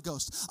feel the Holy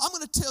Ghost. I'm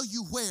going to tell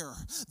you where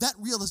that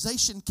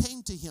realization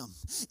came to him.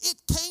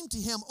 It came to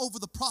him over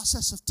the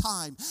process of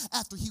time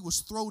after he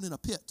was thrown in a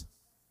pit.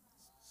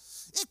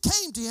 It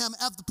came to him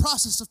after the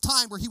process of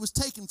time where he was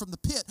taken from the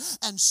pit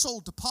and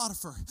sold to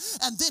Potiphar.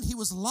 And then he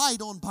was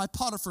lied on by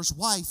Potiphar's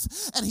wife,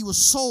 and he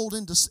was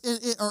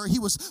he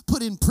was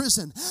put in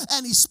prison,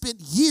 and he spent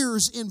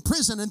years in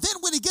prison. And then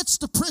when he gets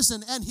to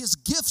prison and his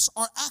gifts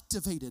are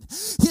activated,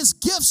 his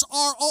gifts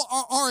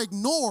are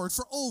ignored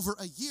for over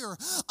a year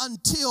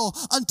until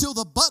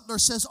the butler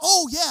says,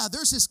 oh yeah,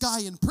 there's this guy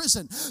in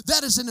prison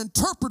that is an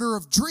interpreter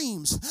of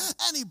dreams.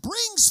 And he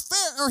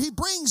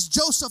brings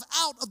Joseph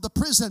out of the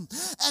prison,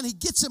 and he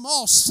gets him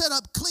all set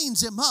up,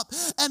 cleans him up,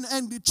 and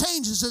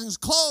changes his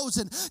clothes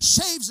and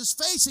shaves his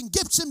face and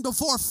gets him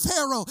before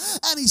Pharaoh.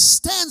 And he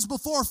stands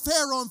before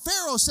Pharaoh, and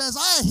Pharaoh says,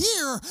 I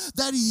hear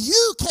that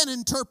you can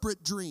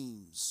interpret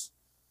dreams.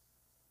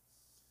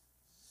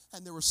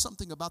 And there was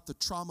something about the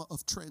trauma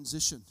of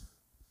transition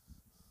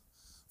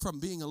from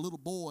being a little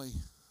boy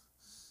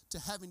to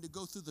having to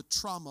go through the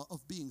trauma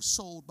of being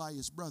sold by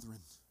his brethren,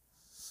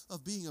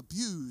 of being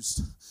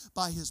abused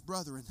by his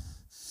brethren,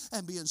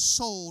 and being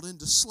sold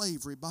into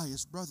slavery by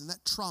his brethren.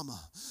 That trauma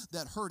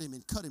that hurt him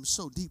and cut him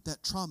so deep,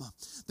 that trauma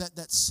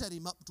that set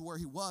him up to where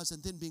he was,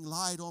 and then being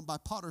lied on by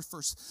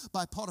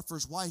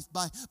Potiphar's wife,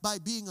 by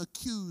being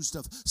accused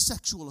of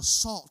sexual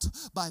assault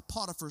by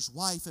Potiphar's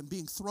wife, and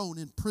being thrown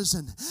in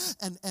prison,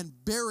 and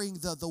bearing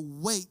the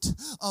weight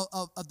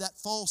of that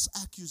false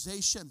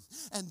accusation,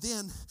 and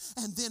then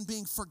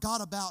being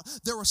forgot about.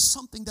 There was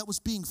something that was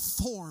being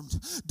formed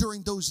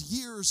during those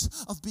years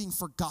of being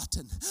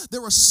forgotten.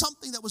 There was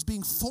something that was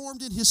being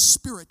formed in his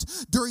spirit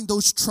during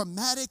those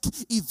traumatic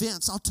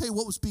events. I'll tell you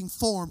what was being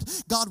formed.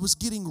 God was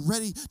getting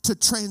ready to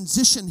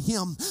transition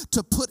him,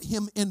 to put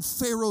him in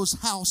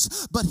Pharaoh's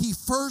house. But he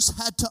first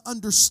had to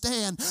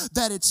understand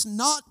that it's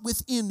not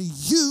within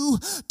you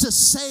to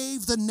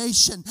save the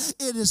nation.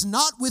 It is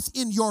not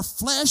within your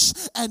flesh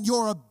and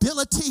your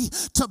ability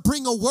to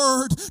bring a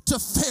word to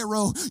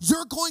Pharaoh.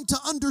 You're going to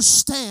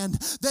understand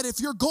that if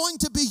you're going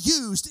to be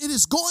used, it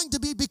is going to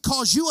be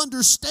because you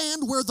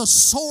understand where the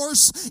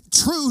source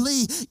truly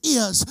ultimately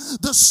is.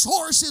 The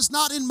source is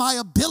not in my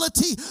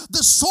ability.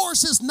 The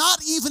source is not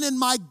even in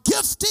my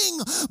gifting,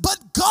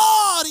 but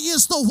God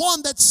is the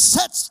one that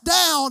sets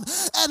down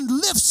and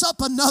lifts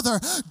up another.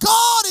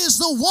 God is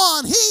the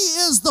one. He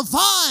is the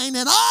vine,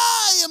 and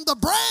I am the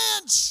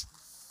branch.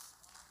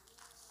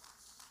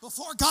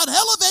 Before God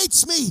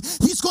elevates me,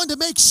 He's going to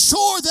make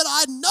sure that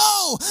I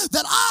know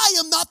that I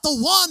am not the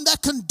one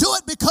that can do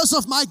it because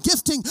of my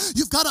gifting.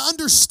 You've got to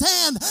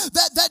understand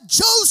that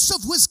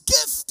Joseph was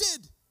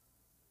gifted.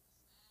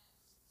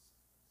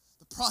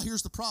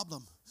 Here's the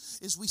problem,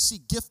 is we see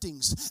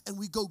giftings and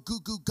we go goo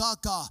goo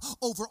gaga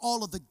over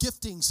all of the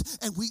giftings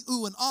and we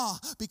ooh and ah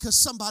because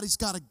somebody's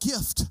got a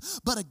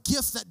gift. But a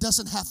gift that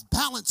doesn't have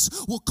balance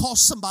will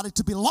cause somebody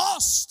to be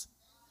lost.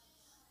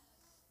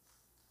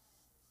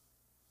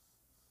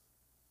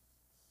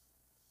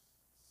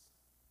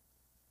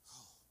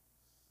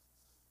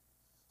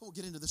 I won't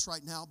get into this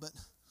right now, but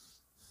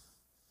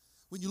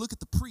when you look at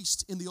the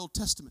priest in the Old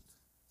Testament,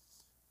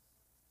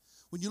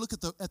 when you look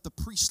at the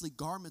priestly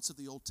garments of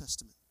the Old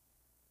Testament,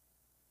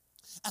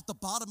 at the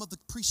bottom of the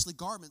priestly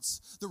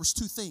garments, there was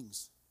two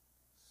things.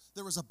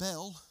 There was a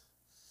bell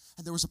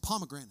and there was a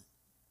pomegranate.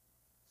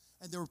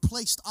 And they were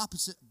placed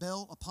opposite a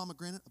bell, a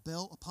pomegranate, a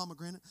bell, a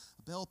pomegranate,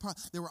 a bell,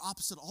 they were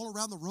opposite all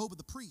around the robe of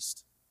the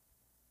priest.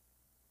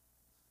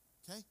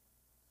 Okay?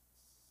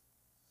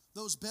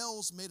 Those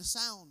bells made a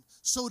sound.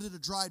 So did a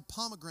dried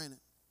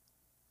pomegranate.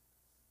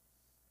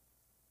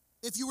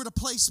 If you were to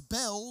place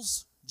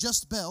bells,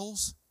 just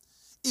bells,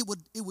 it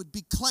would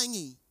be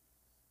clangy.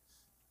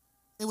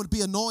 It would be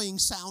annoying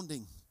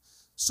sounding.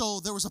 So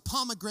there was a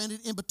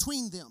pomegranate in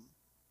between them.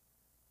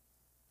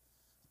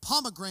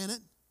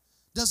 Pomegranate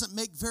doesn't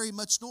make very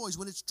much noise.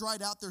 When it's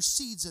dried out, there's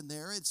seeds in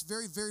there. It's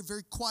very, very,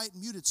 very quiet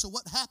and muted. So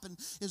what happened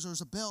is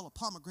there's a bell, a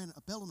pomegranate,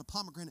 a bell, and a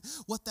pomegranate.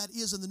 What that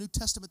is in the New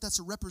Testament, that's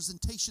a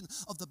representation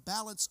of the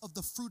balance of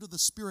the fruit of the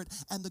Spirit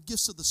and the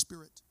gifts of the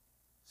Spirit.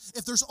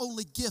 If there's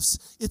only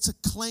gifts, it's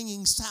a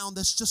clanging sound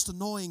that's just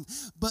annoying.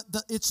 But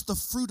it's the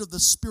fruit of the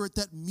Spirit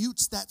that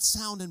mutes that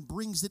sound and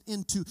brings it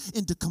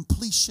into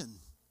completion.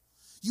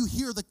 You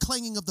hear the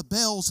clanging of the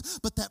bells,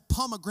 but that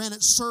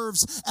pomegranate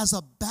serves as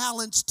a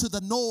balance to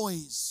the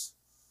noise.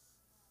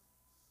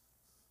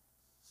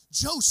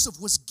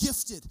 Joseph was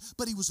gifted,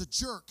 but he was a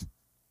jerk.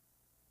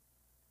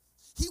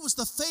 He was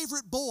the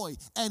favorite boy,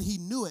 and he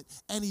knew it,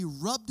 and he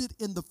rubbed it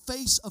in the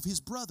face of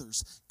his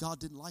brothers. God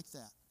didn't like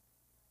that.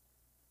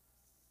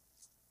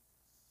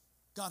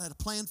 God had a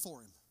plan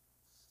for him.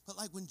 But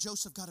like when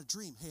Joseph got a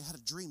dream, hey, I had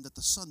a dream that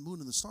the sun, moon,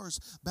 and the stars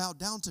bowed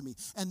down to me.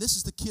 And this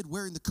is the kid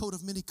wearing the coat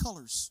of many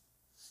colors.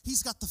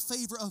 He's got the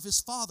favor of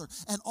his father,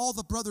 and all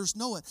the brothers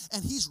know it,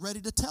 and he's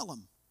ready to tell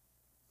him.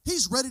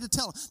 He's ready to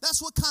tell him.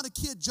 That's what kind of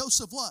kid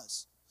Joseph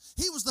was.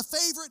 He was the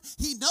favorite.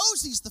 He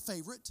knows he's the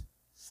favorite,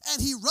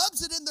 and he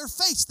rubs it in their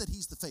face that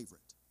he's the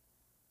favorite.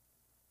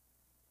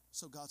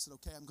 So God said,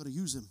 okay, I'm going to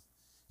use him.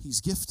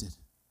 He's gifted,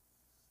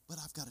 but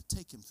I've got to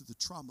take him through the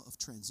trauma of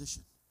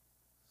transition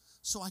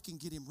so I can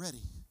get him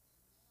ready.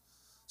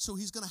 So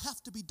he's going to have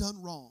to be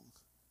done wrong.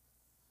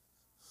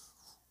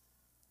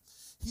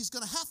 He's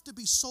going to have to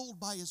be sold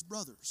by his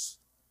brothers.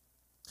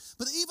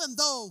 But even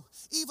though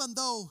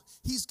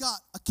he's got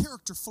a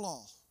character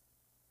flaw,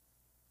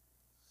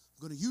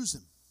 I'm going to use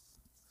him,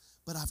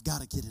 but I've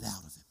got to get it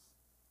out of him.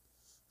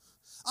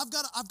 I've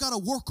got to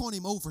work on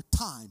him over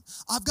time.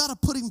 I've got to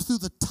put him through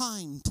the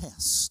time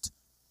test.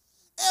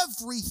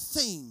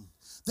 Everything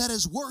that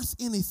is worth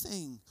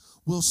anything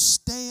will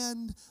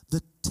stand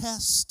the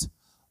test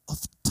of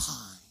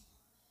time.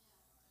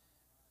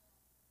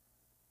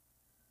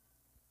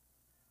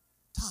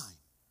 Time.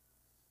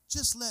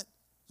 Just let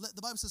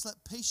the Bible says, let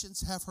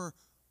patience have her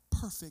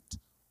perfect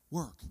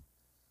work.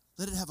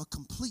 Let it have a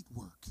complete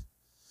work.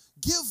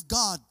 Give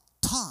God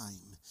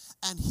time,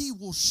 and he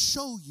will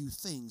show you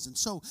things. And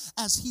so,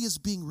 as he is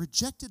being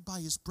rejected by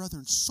his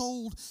brethren,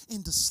 sold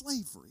into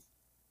slavery,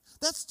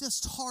 that's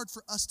just hard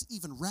for us to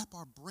even wrap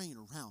our brain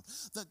around.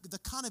 The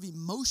kind of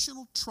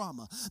emotional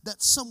trauma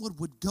that someone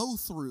would go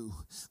through,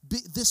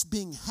 this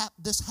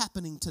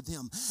happening to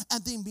them,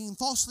 and then being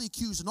falsely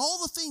accused, and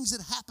all the things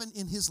that happen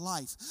in his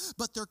life.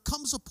 But there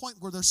comes a point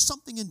where there's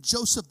something in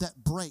Joseph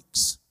that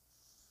breaks.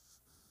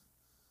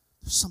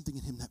 There's something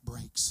in him that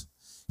breaks.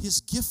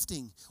 His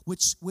gifting,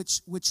 which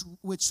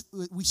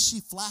we see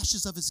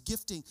flashes of his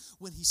gifting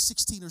when he's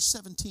 16 or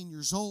 17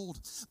 years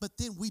old, but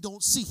then we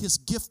don't see his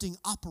gifting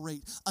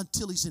operate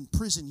until he's in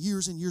prison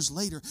years and years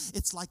later.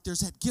 It's like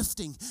there's that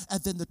gifting,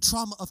 and then the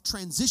trauma of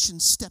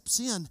transition steps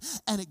in,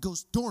 and it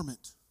goes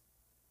dormant.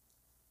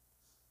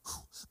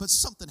 But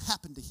something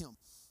happened to him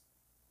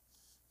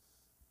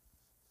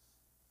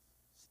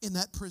in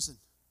that prison.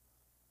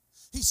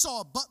 He saw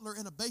a butler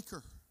and a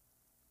baker,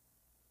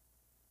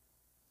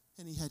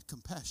 and he had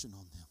compassion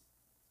on them.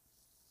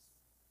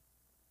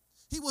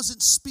 He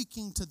wasn't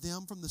speaking to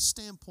them from the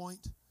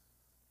standpoint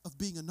of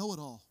being a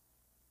know-it-all.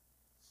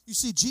 You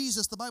see,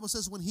 Jesus, the Bible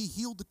says, when he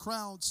healed the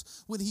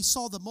crowds, when he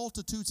saw the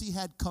multitudes, he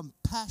had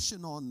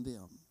compassion on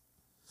them.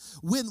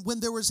 when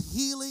there was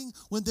healing,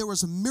 when there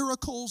was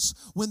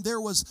miracles, when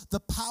there was the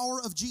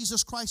power of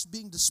Jesus Christ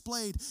being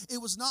displayed,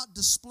 it was not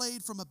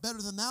displayed from a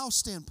better than thou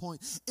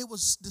standpoint. It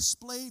was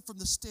displayed from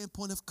the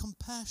standpoint of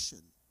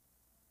compassion.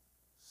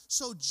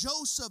 So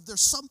Joseph,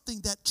 there's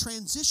something that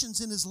transitions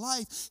in his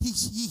life.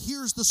 He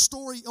hears the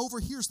story,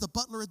 overhears the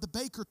butler and the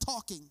baker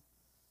talking.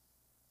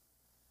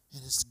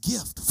 And his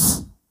gift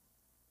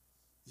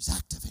is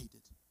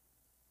activated.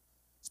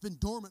 It's been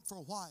dormant for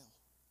a while.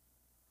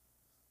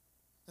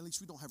 At least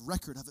we don't have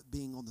record of it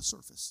being on the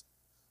surface.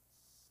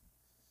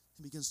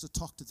 He begins to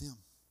talk to them.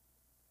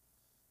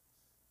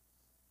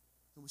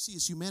 And we see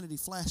his humanity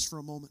flash for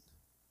a moment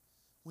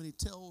when he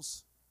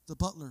tells the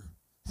butler,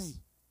 hey,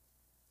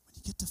 when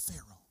you get to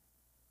Pharaoh,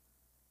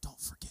 don't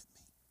forget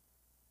me.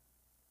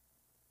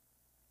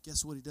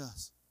 Guess what he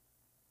does?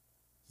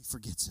 He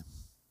forgets him.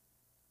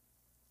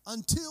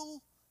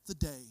 Until the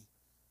day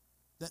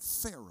that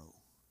Pharaoh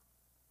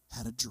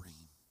had a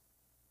dream.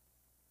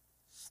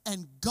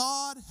 And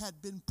God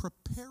had been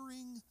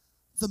preparing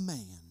the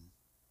man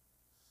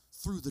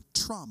through the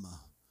trauma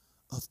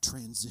of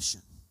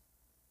transition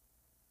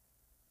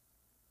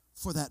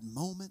for that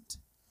moment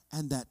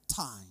and that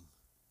time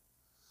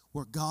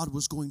where God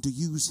was going to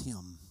use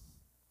him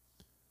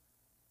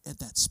at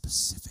that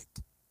specific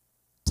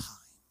time.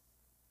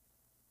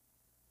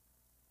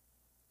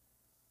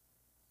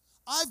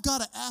 I've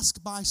got to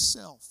ask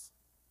myself,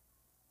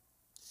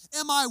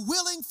 am I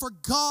willing for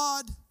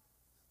God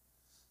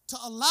to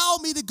allow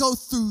me to go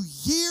through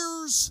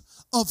years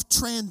of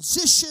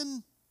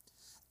transition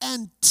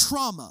and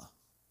trauma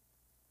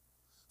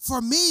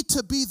for me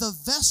to be the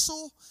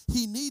vessel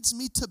he needs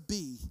me to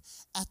be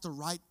at the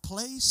right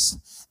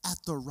place, at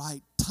the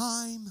right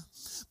time,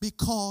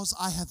 because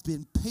I have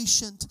been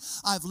patient.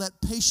 I've let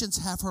patience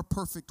have her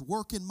perfect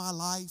work in my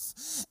life,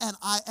 and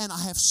I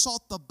have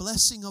sought the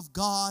blessing of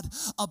God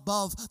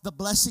above the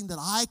blessing that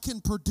I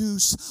can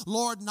produce.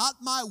 Lord, not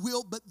my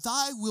will, but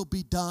thy will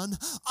be done.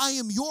 I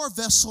am your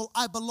vessel.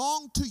 I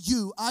belong to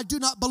you. I do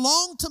not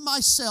belong to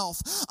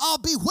myself. I'll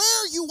be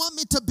where you want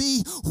me to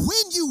be,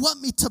 when you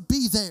want me to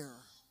be there.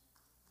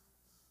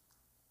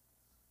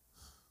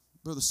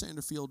 Brother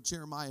Sanderfield,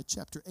 Jeremiah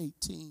chapter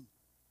 18,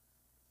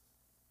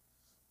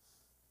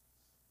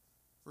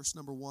 verse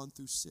number 1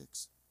 through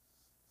 6.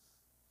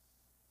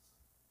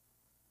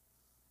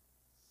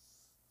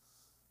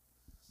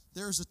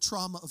 There's a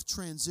trauma of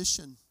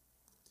transition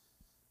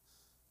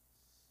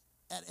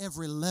at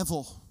every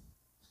level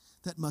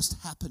that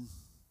must happen.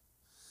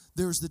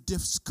 There's the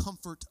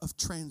discomfort of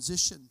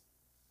transition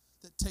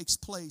that takes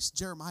place.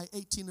 Jeremiah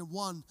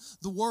 18:1,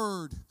 the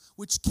word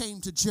which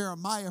came to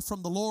Jeremiah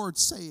from the Lord,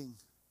 saying,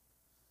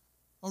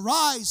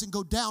 arise and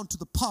go down to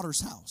the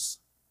potter's house,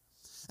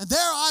 and there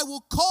I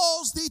will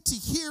cause thee to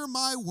hear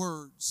my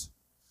words.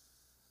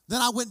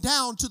 Then I went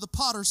down to the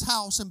potter's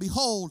house, and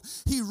behold,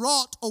 he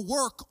wrought a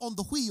work on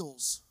the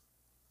wheels.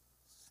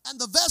 And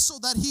the vessel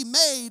that he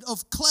made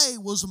of clay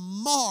was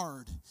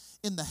marred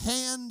in the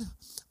hand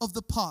of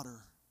the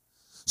potter.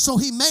 So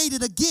he made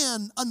it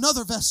again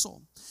another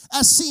vessel,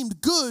 as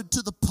seemed good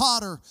to the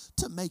potter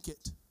to make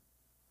it.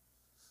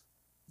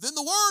 Then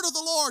the word of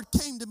the Lord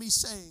came to me,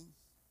 saying,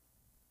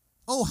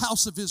 O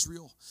house of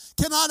Israel,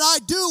 cannot I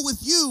do with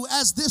you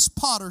as this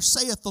potter,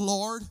 saith the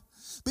Lord?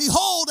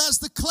 Behold, as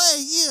the clay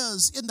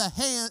is in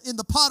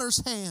the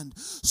potter's hand,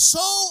 so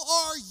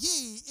are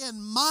ye in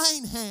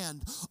mine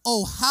hand,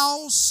 O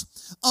house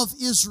of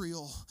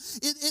Israel.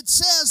 It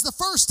says the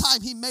first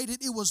time he made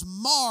it, it was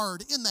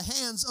marred in the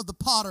hands of the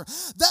potter.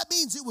 That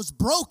means it was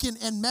broken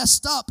and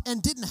messed up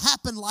and didn't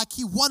happen like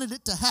he wanted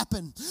it to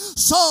happen.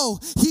 So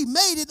he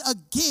made it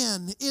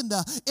again.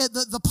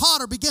 The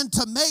potter began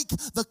to make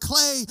the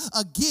clay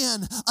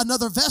again,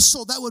 another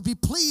vessel that would be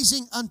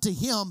pleasing unto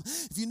him.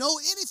 If you know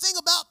anything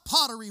about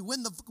pottery,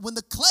 when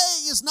the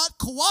clay is not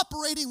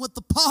cooperating with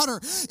the potter,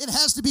 it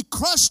has to be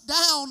crushed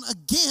down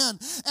again,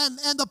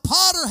 and the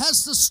potter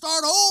has to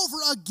start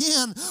over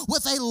again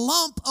with a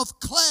lump of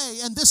clay.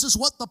 And this is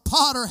what the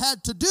potter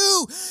had to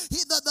do.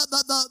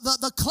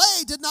 The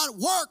clay did not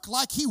work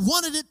like he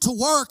wanted it to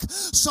work,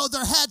 so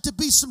there had to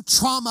be some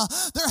trauma.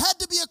 There had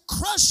to be a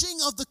crushing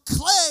of the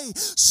clay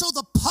so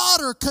the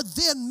potter could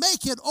then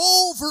make it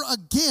over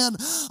again.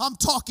 I'm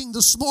talking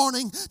this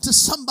morning to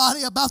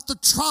somebody about the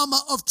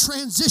trauma of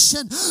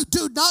transition.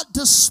 Do not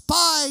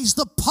despise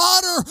the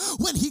potter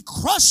when he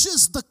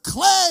crushes the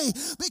clay,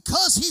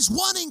 because he's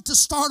wanting to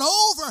start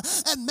over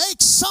and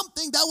make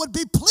something that would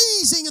be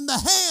pleasing in the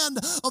hand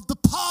of the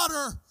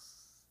potter.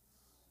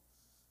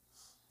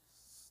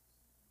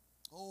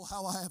 Oh,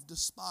 how I have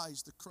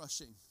despised the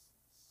crushing.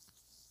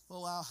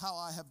 Oh, how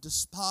I have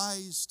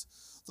despised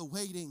the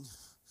waiting.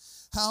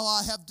 How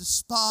I have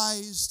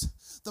despised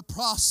the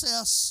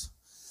process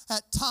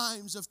at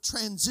times of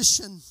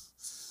transition.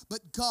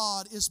 But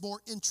God is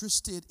more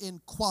interested in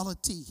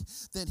quality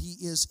than he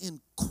is in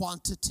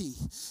quantity.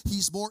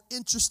 He's more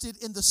interested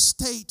in the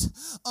state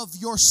of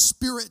your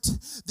spirit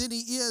than he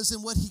is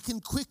in what he can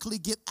quickly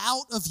get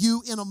out of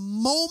you in a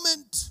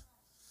moment.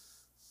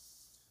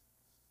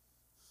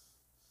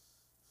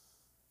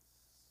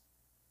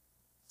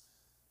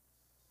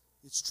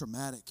 It's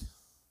traumatic.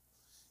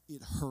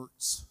 It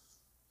hurts.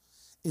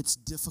 It's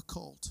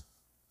difficult.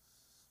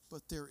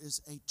 But there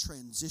is a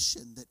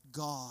transition that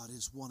God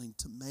is wanting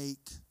to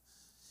make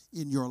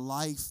in your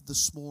life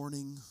this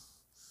morning.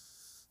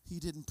 He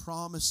didn't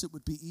promise it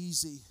would be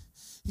easy.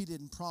 He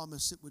didn't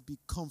promise it would be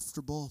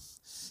comfortable.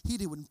 He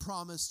didn't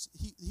promise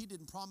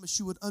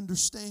you would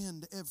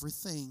understand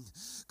everything.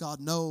 God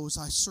knows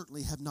I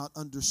certainly have not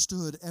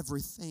understood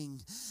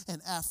everything.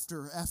 And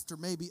after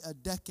maybe a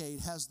decade,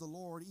 has the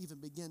Lord even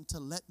begun to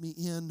let me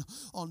in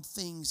on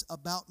things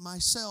about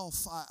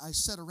myself. I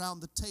sat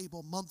around the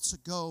table months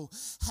ago,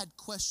 had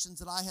questions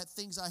that I had,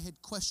 things I had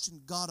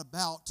questioned God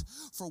about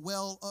for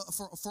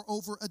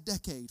over a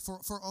decade,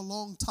 for a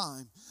long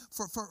time,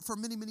 for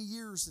many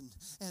years.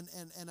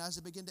 And as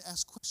I began to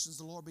ask questions,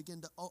 the Lord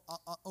began to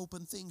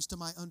open things to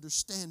my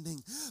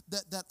understanding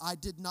that I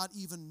did not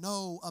even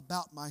know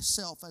about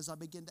myself, as I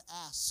began to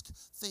ask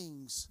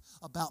things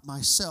about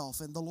myself.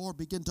 And the Lord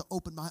began to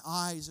open my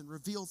eyes and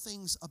reveal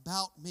things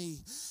about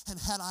me. And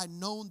had I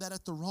known that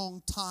at the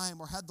wrong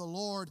time, or had the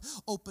Lord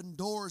opened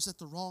doors at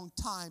the wrong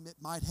time, it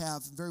might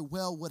have very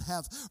well would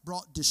have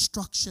brought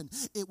destruction.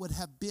 It would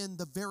have been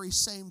the very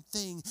same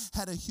thing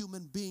had a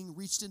human being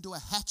reached into a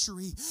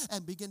hatchery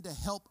and began to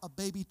help a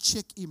baby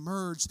chick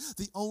emerge.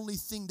 The only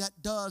thing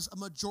that does a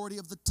majority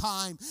of the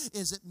time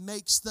is it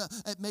makes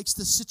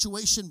the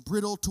situation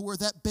brittle to where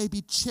that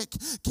baby chick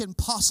can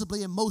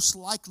possibly and most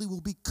likely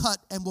will be cut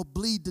and will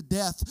bleed to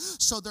death.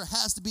 So there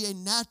has to be a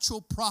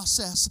natural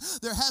process.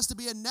 There has to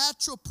be a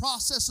natural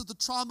process of the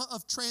trauma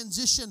of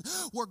transition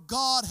where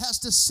God has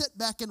to sit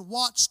back and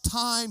watch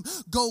time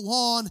go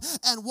on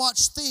and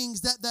watch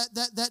things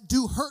that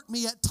do hurt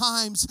me at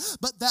times,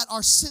 but that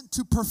are sent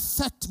to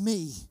perfect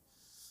me.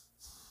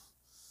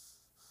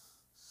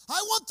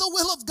 I want the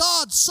will of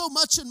God so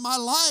much in my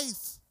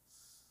life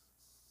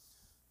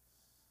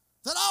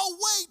that I'll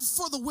wait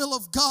for the will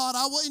of God.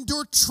 I will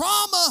endure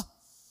trauma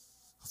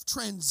of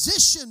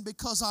transition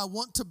because I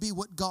want to be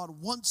what God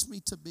wants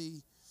me to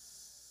be.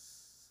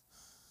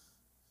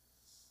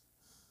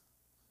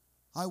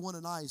 I want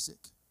an Isaac.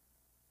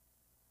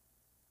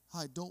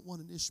 I don't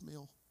want an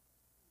Ishmael.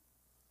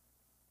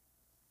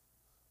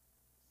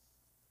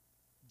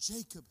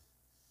 Jacob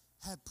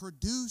had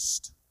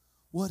produced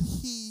what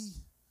he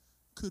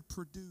could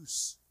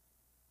produce.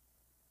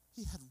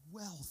 He had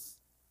wealth.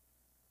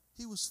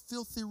 He was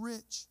filthy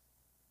rich.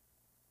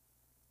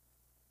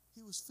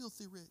 He was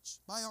filthy rich.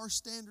 By our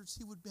standards,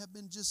 he would have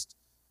been just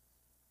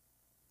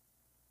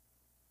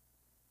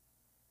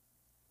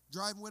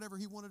driving whatever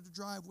he wanted to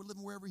drive,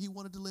 living wherever he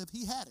wanted to live.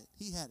 He had it.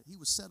 He had it. He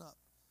was set up.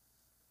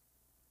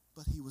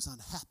 But he was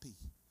unhappy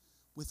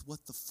with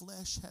what the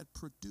flesh had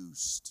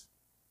produced.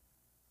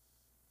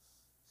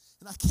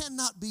 And I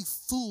cannot be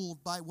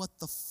fooled by what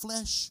the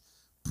flesh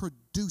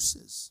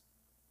produces.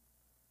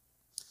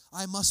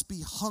 I must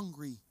be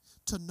hungry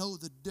to know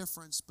the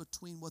difference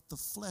between what the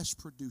flesh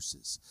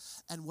produces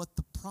and what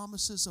the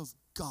promises of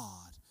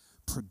God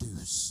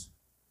produce.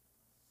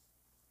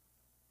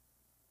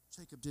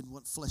 Jacob didn't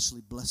want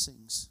fleshly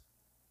blessings.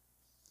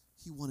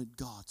 He wanted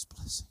God's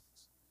blessings.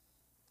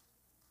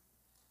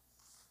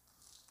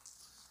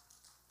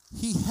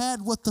 He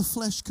had what the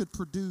flesh could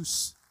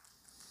produce.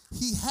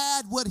 He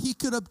had what he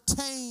could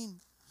obtain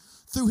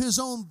through his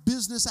own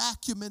business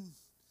acumen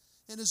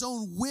and his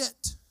own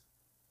wit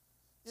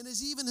and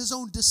even his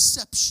own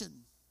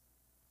deception.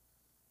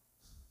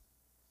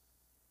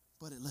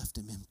 But it left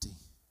him empty.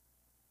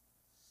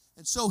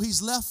 And so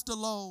he's left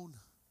alone.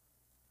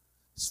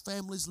 His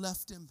family's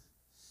left him.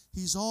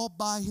 He's all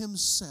by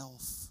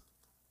himself.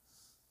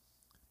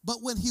 But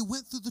when he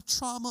went through the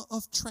trauma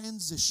of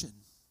transition,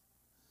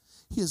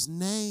 his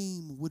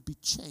name would be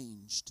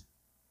changed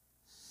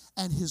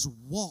and his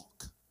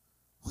walk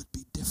would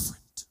be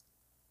different.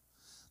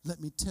 Let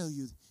me tell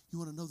you, you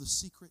want to know the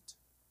secret?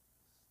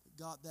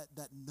 God,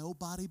 that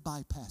nobody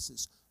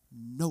bypasses.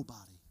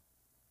 Nobody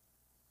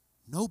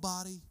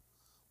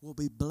will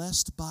be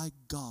blessed by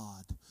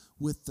God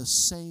with the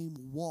same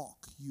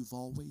walk you've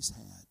always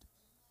had.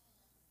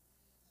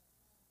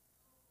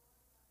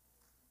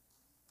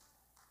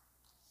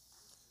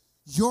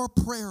 Your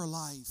prayer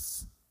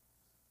life,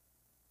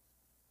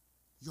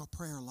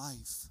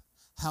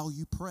 how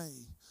you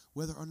pray,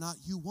 whether or not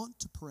you want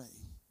to pray,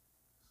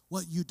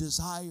 what you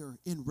desire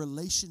in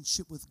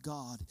relationship with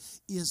God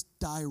is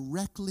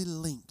directly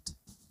linked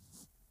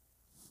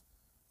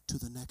to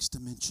the next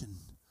dimension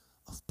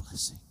of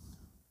blessing.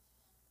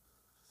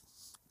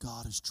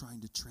 God is trying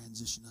to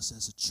transition us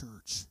as a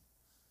church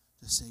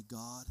to say,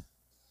 God,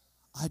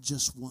 I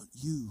just want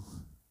you.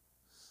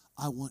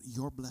 I want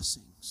your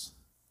blessings.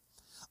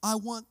 I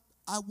want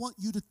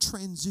you to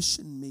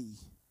transition me.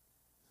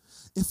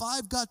 If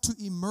I've got to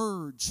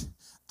emerge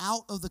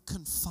out of the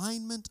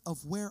confinement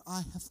of where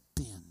I have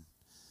been,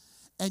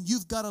 and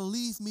you've got to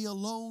leave me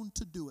alone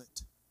to do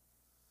it.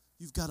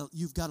 You've got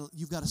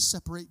to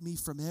separate me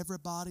from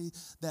everybody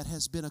that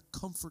has been a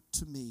comfort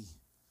to me.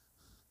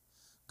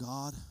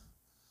 God,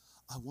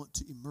 I want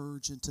to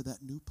emerge into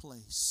that new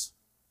place.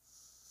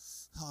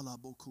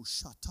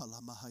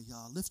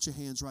 Lift your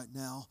hands right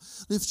now.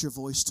 Lift your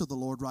voice to the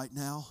Lord right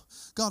now.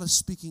 God is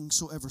speaking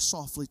so ever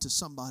softly to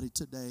somebody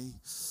today.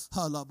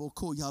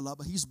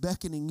 He's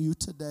beckoning you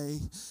today.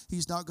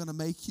 He's not going to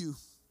make you.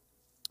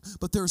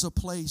 But there's a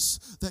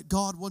place that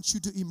God wants you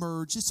to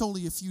emerge. It's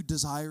only if you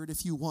desire it,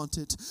 if you want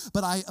it.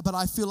 But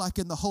I feel like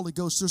in the Holy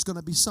Ghost, there's going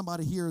to be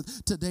somebody here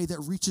today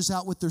that reaches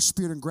out with their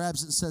spirit and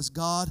grabs it and says,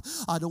 God,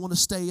 I don't want to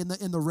stay in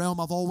the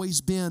realm I've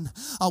always been.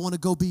 I want to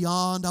go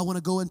beyond. I want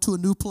to go into a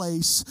new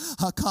place.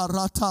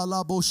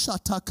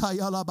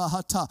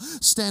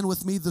 Stand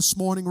with me this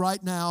morning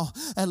right now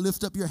and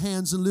lift up your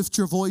hands and lift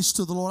your voice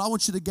to the Lord. I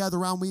want you to gather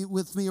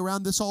with me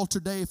around this altar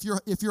today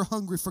if you're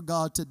hungry for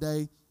God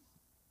today.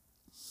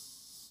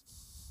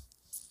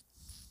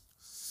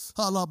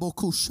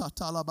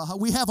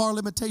 We have our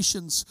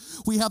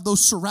limitations. We have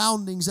those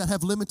surroundings that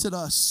have limited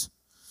us.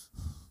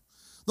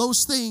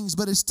 Those things,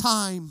 but it's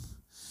time.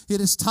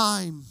 It is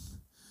time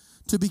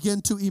to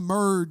begin to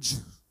emerge.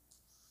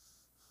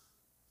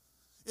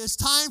 It's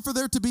time for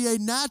there to be a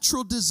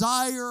natural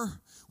desire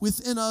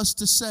within us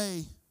to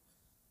say,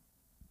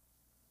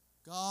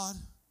 God,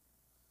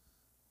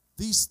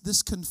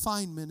 this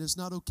confinement is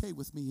not okay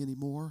with me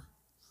anymore.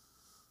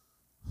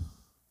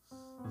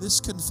 This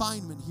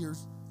confinement here,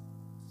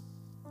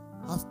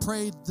 I've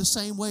prayed the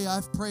same way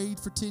I've prayed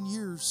for 10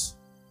 years.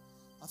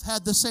 I've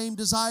had the same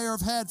desire I've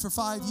had for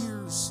 5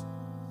 years.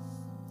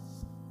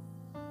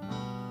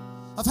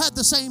 I've had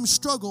the same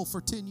struggle for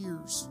 10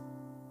 years.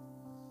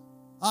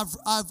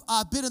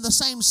 I've been in the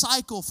same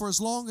cycle for as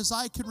long as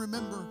I can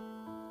remember.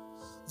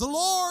 The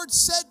Lord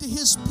said to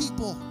His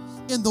people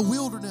in the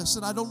wilderness,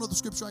 and I don't know the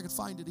scripture, I could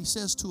find it. He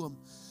says to them,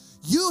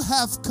 you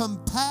have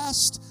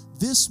compassed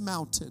this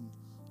mountain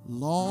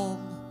long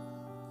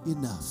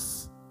enough.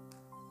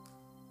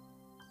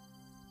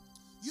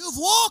 You've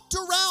walked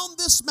around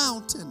this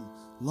mountain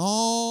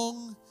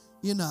long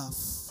enough.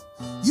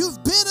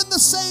 You've been in the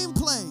same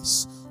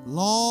place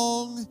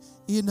long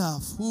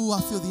enough. Ooh, I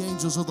feel the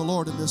angels of the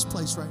Lord in this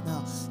place right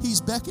now. He's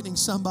beckoning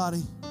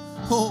somebody.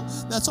 Oh,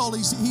 that's all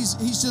he's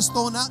just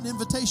throwing out an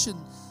invitation.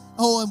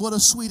 Oh, and what a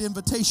sweet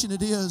invitation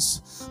it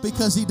is,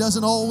 because He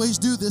doesn't always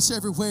do this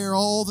everywhere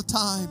all the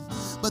time.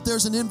 But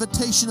there's an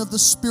invitation of the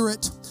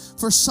Spirit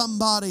for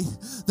somebody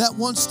that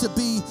wants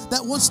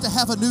to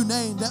have a new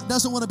name, that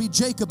doesn't want to be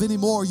Jacob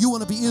anymore. You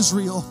want to be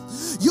Israel.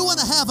 You want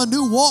to have a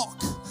new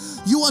walk.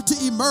 You want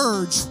to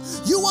emerge.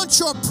 You want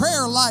your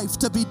prayer life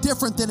to be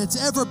different than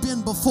it's ever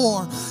been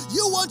before.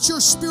 You want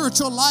your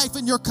spiritual life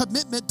and your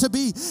commitment to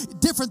be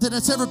different than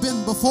it's ever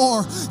been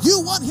before. You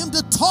want Him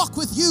to talk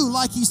with you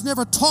like He's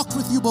never talked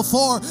with you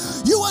before.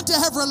 You want to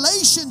have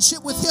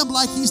relationship with Him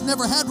like He's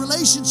never had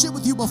relationship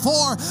with you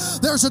before.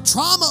 There's a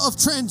trauma of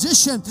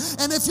transition,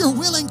 and if you're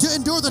willing to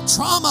endure the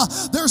trauma,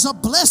 there's a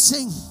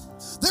blessing.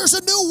 There's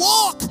a new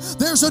walk.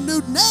 There's a new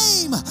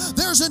name.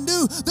 There's a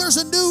new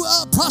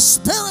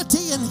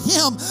prosperity in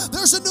Him.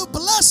 There's a new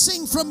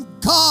blessing from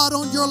God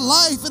on your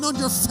life and on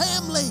your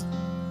family.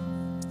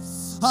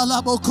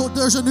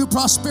 There's a new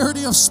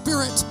prosperity of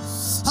spirit.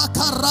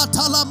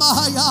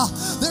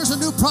 There's a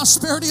new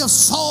prosperity of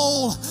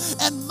soul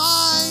and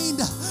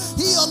mind.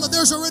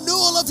 There's a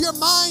renewal of your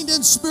mind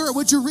and spirit.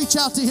 Would you reach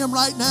out to Him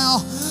right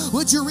now?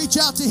 Would you reach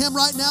out to Him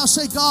right now?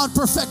 Say, God,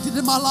 perfect it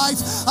in my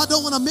life. I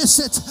don't want to miss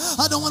it.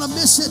 I don't want to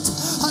miss it.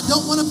 I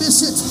don't want to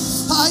miss it.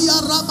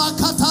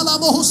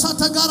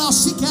 God, I'll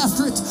seek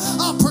after it.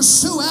 I'll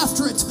pursue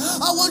after it.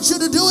 I want you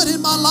to do it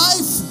in my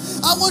life.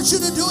 I want you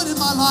to do it in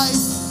my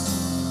life.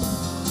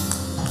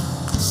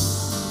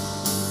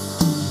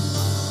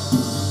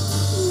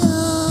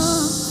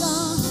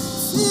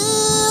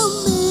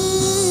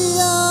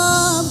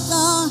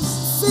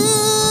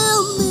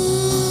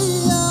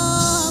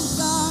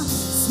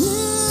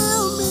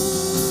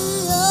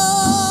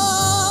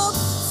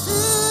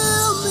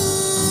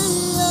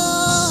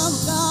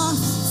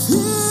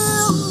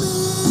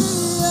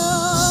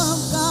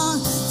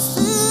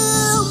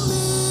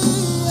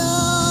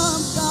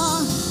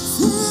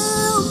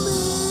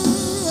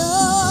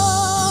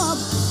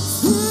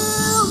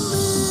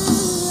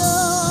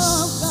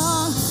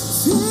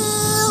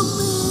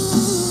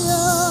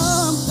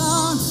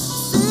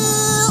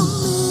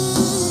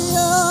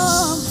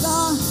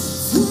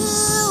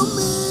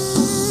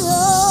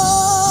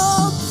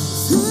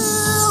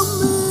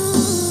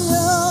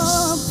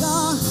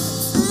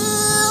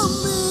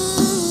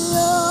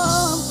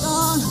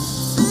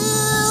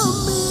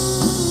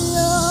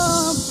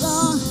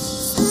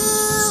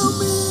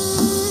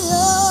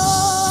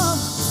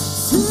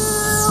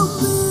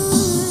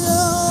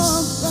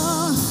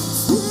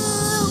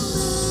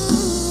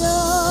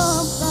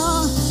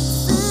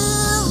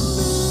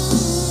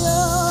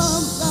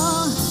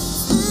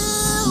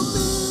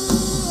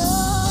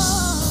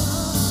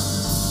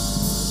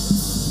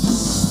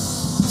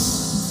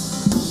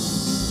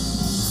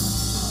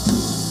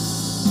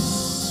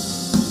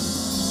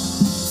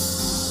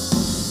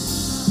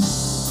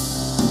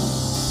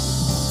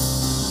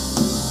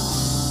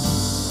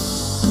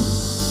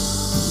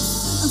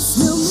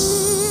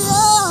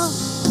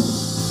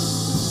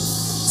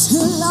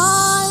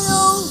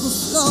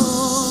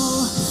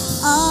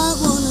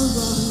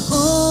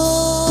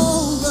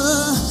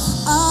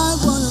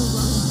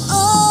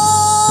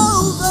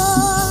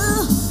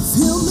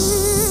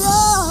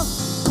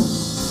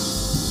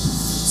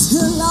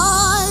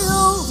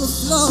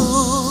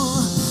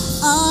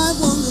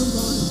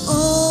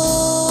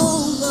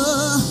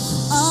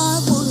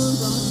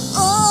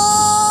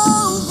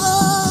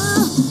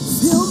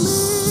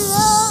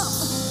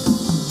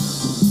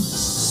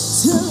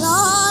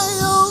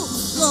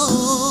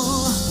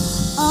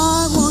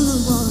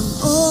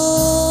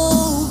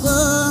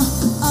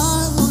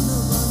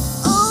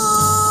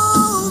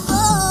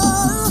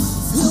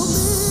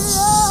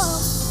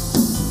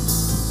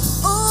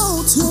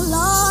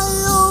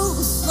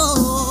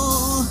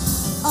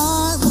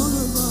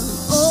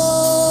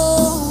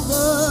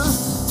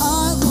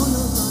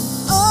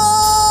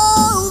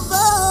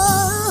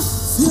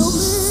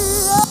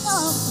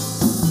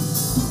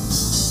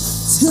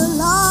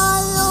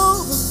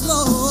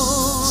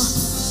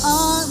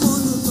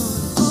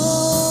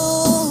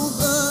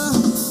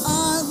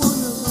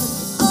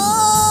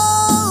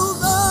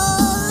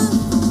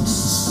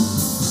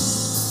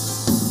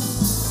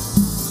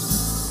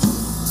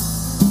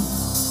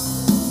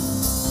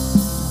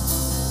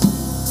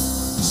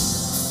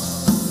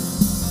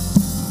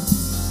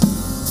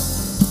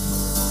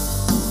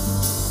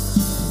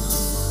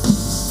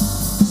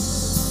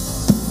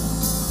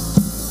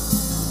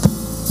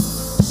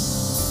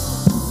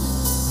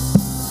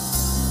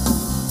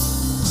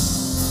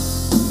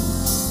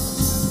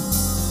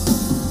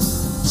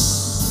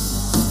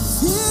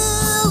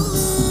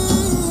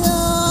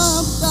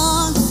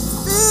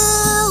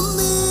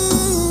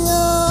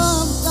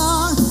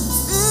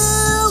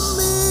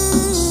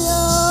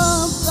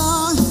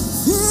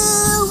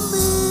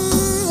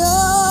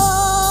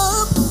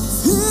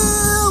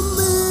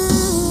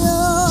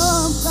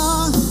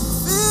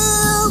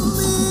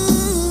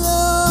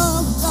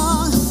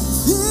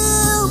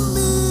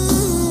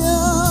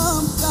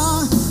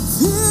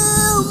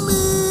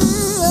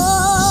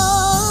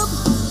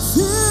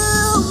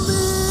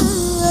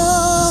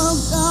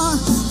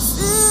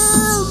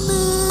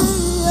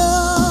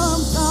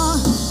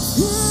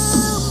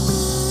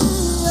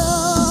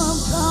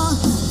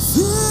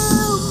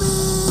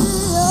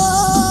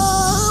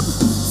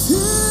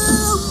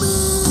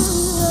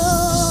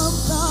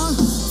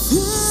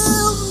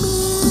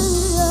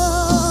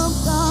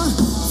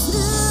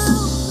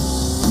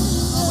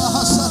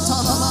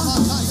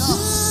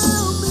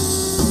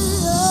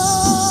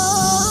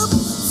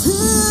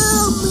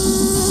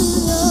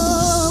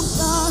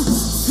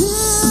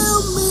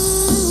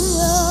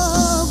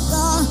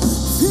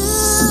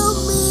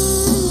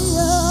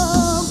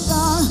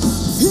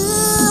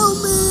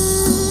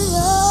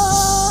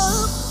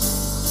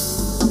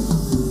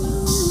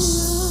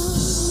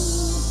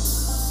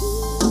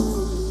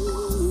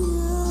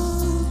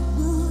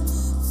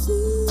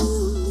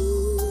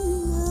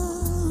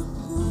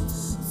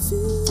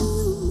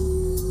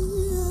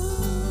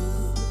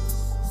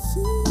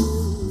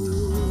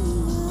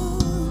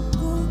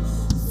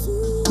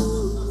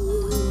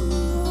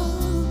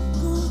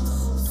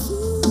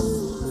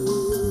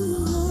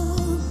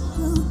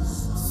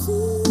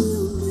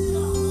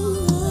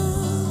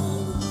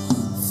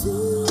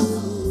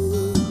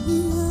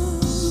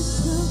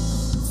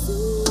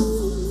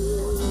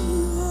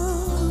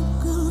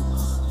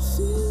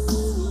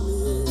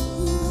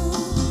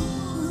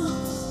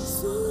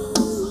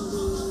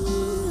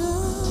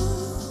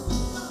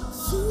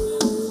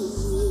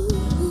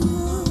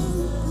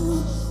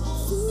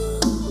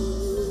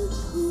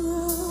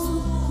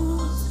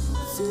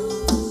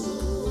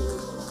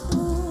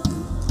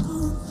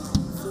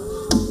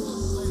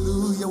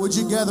 Would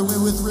you gather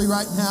with me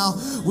right now?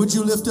 Would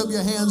you lift up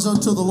your hands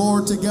unto the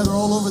Lord together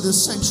all over this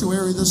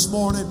sanctuary this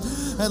morning?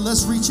 And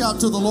let's reach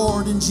out to the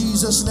Lord in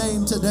Jesus'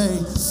 name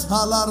today. In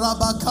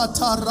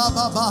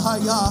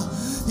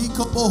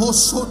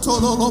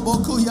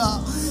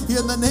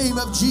the name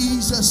of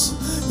Jesus,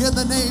 in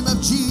the name of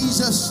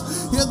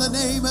Jesus, in the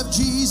name of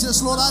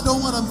Jesus. Lord, I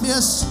don't want to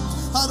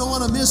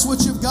miss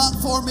what you've got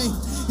for me.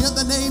 In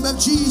the name of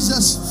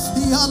Jesus.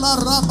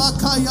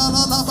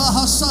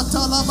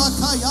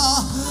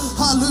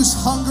 I lose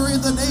hunger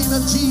in the name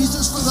of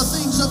Jesus for the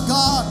things of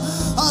God.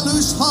 I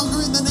lose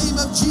hunger in the name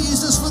of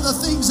Jesus for the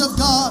things of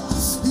God.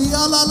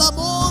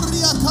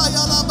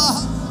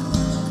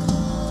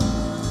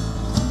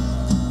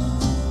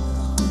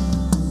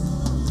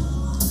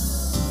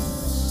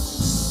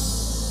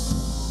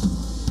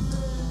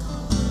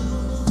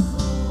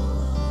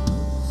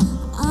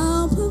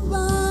 I'll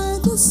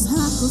provide the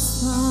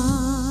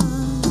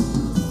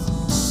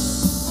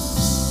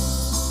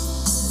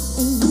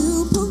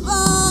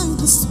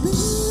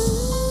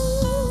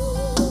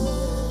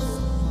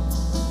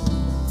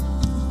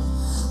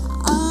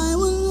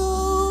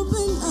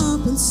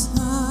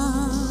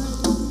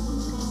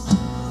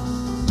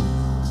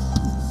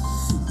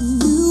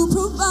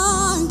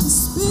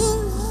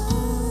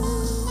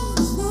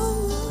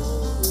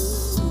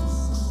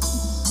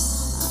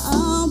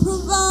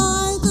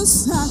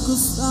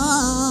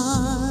sacrifice.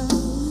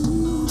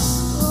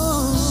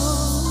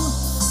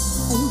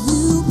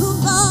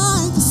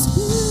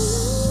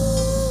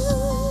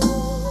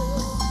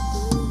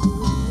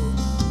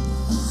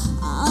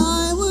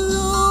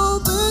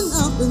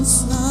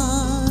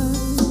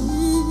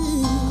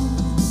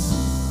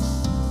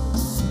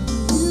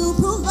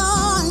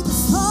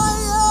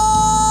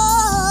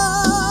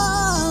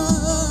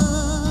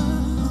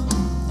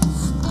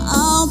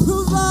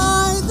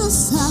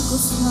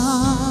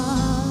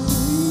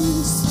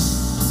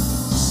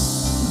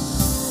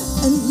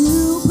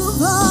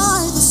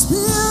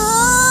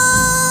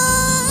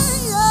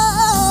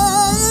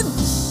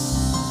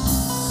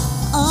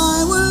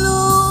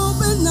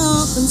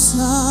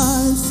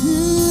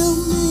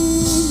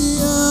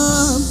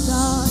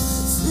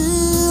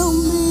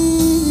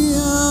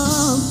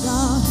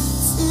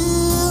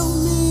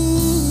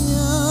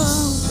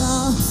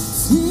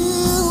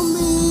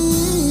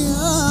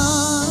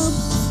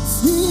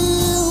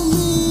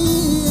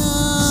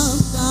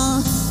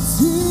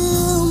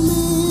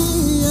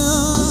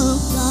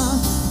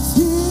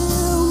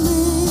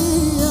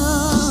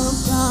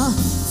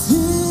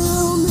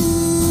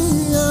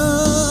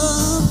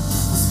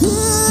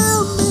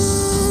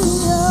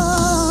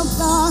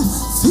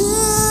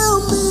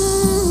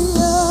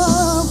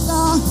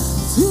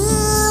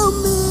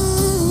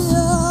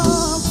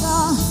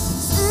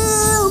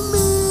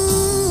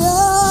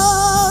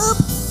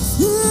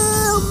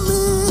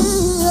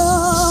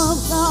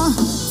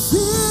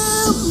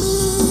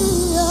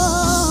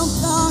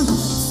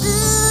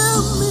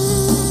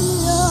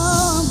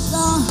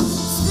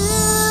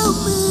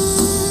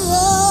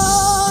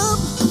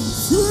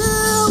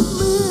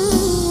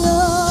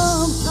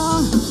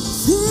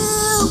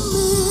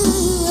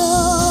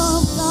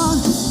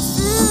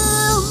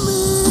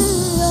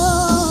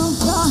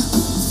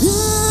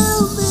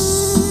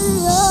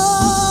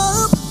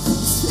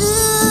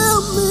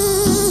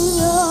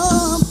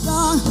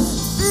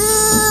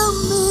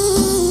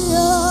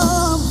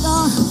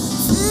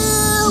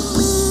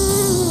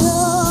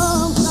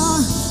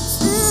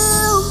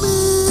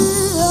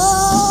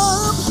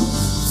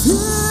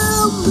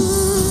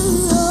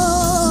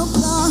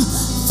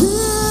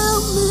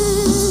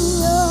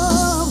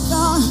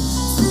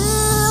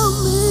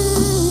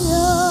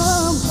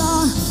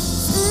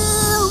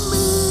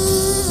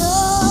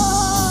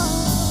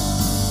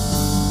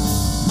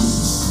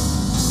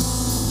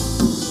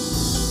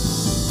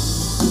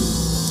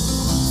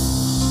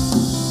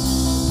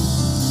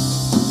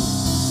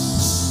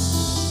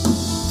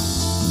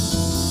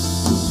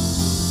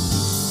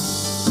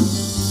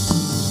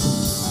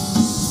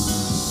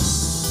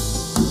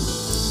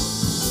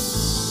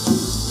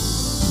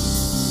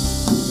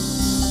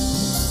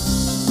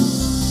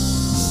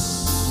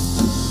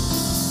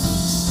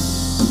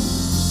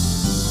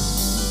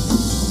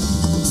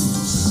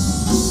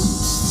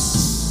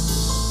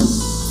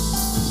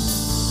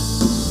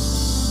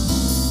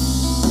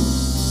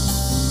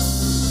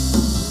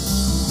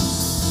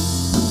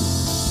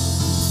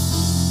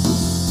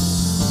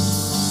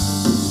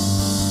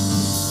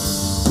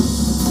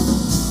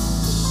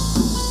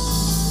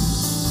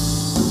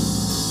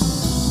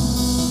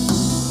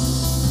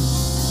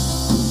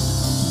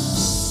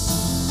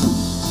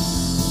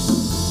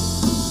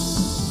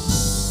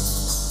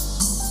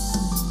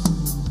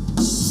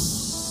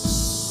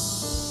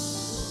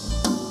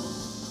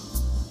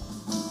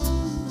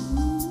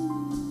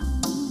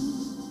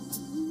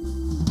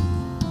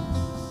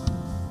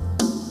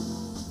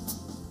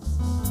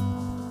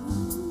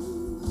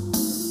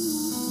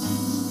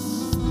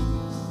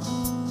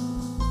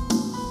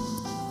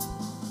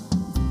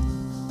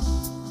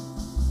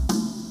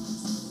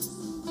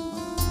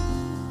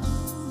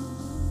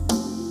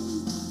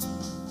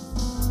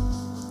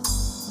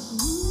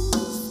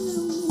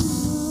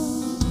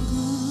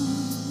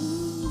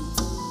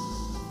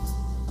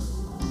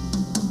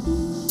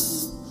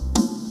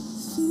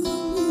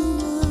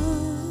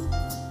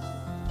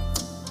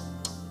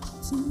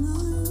 to know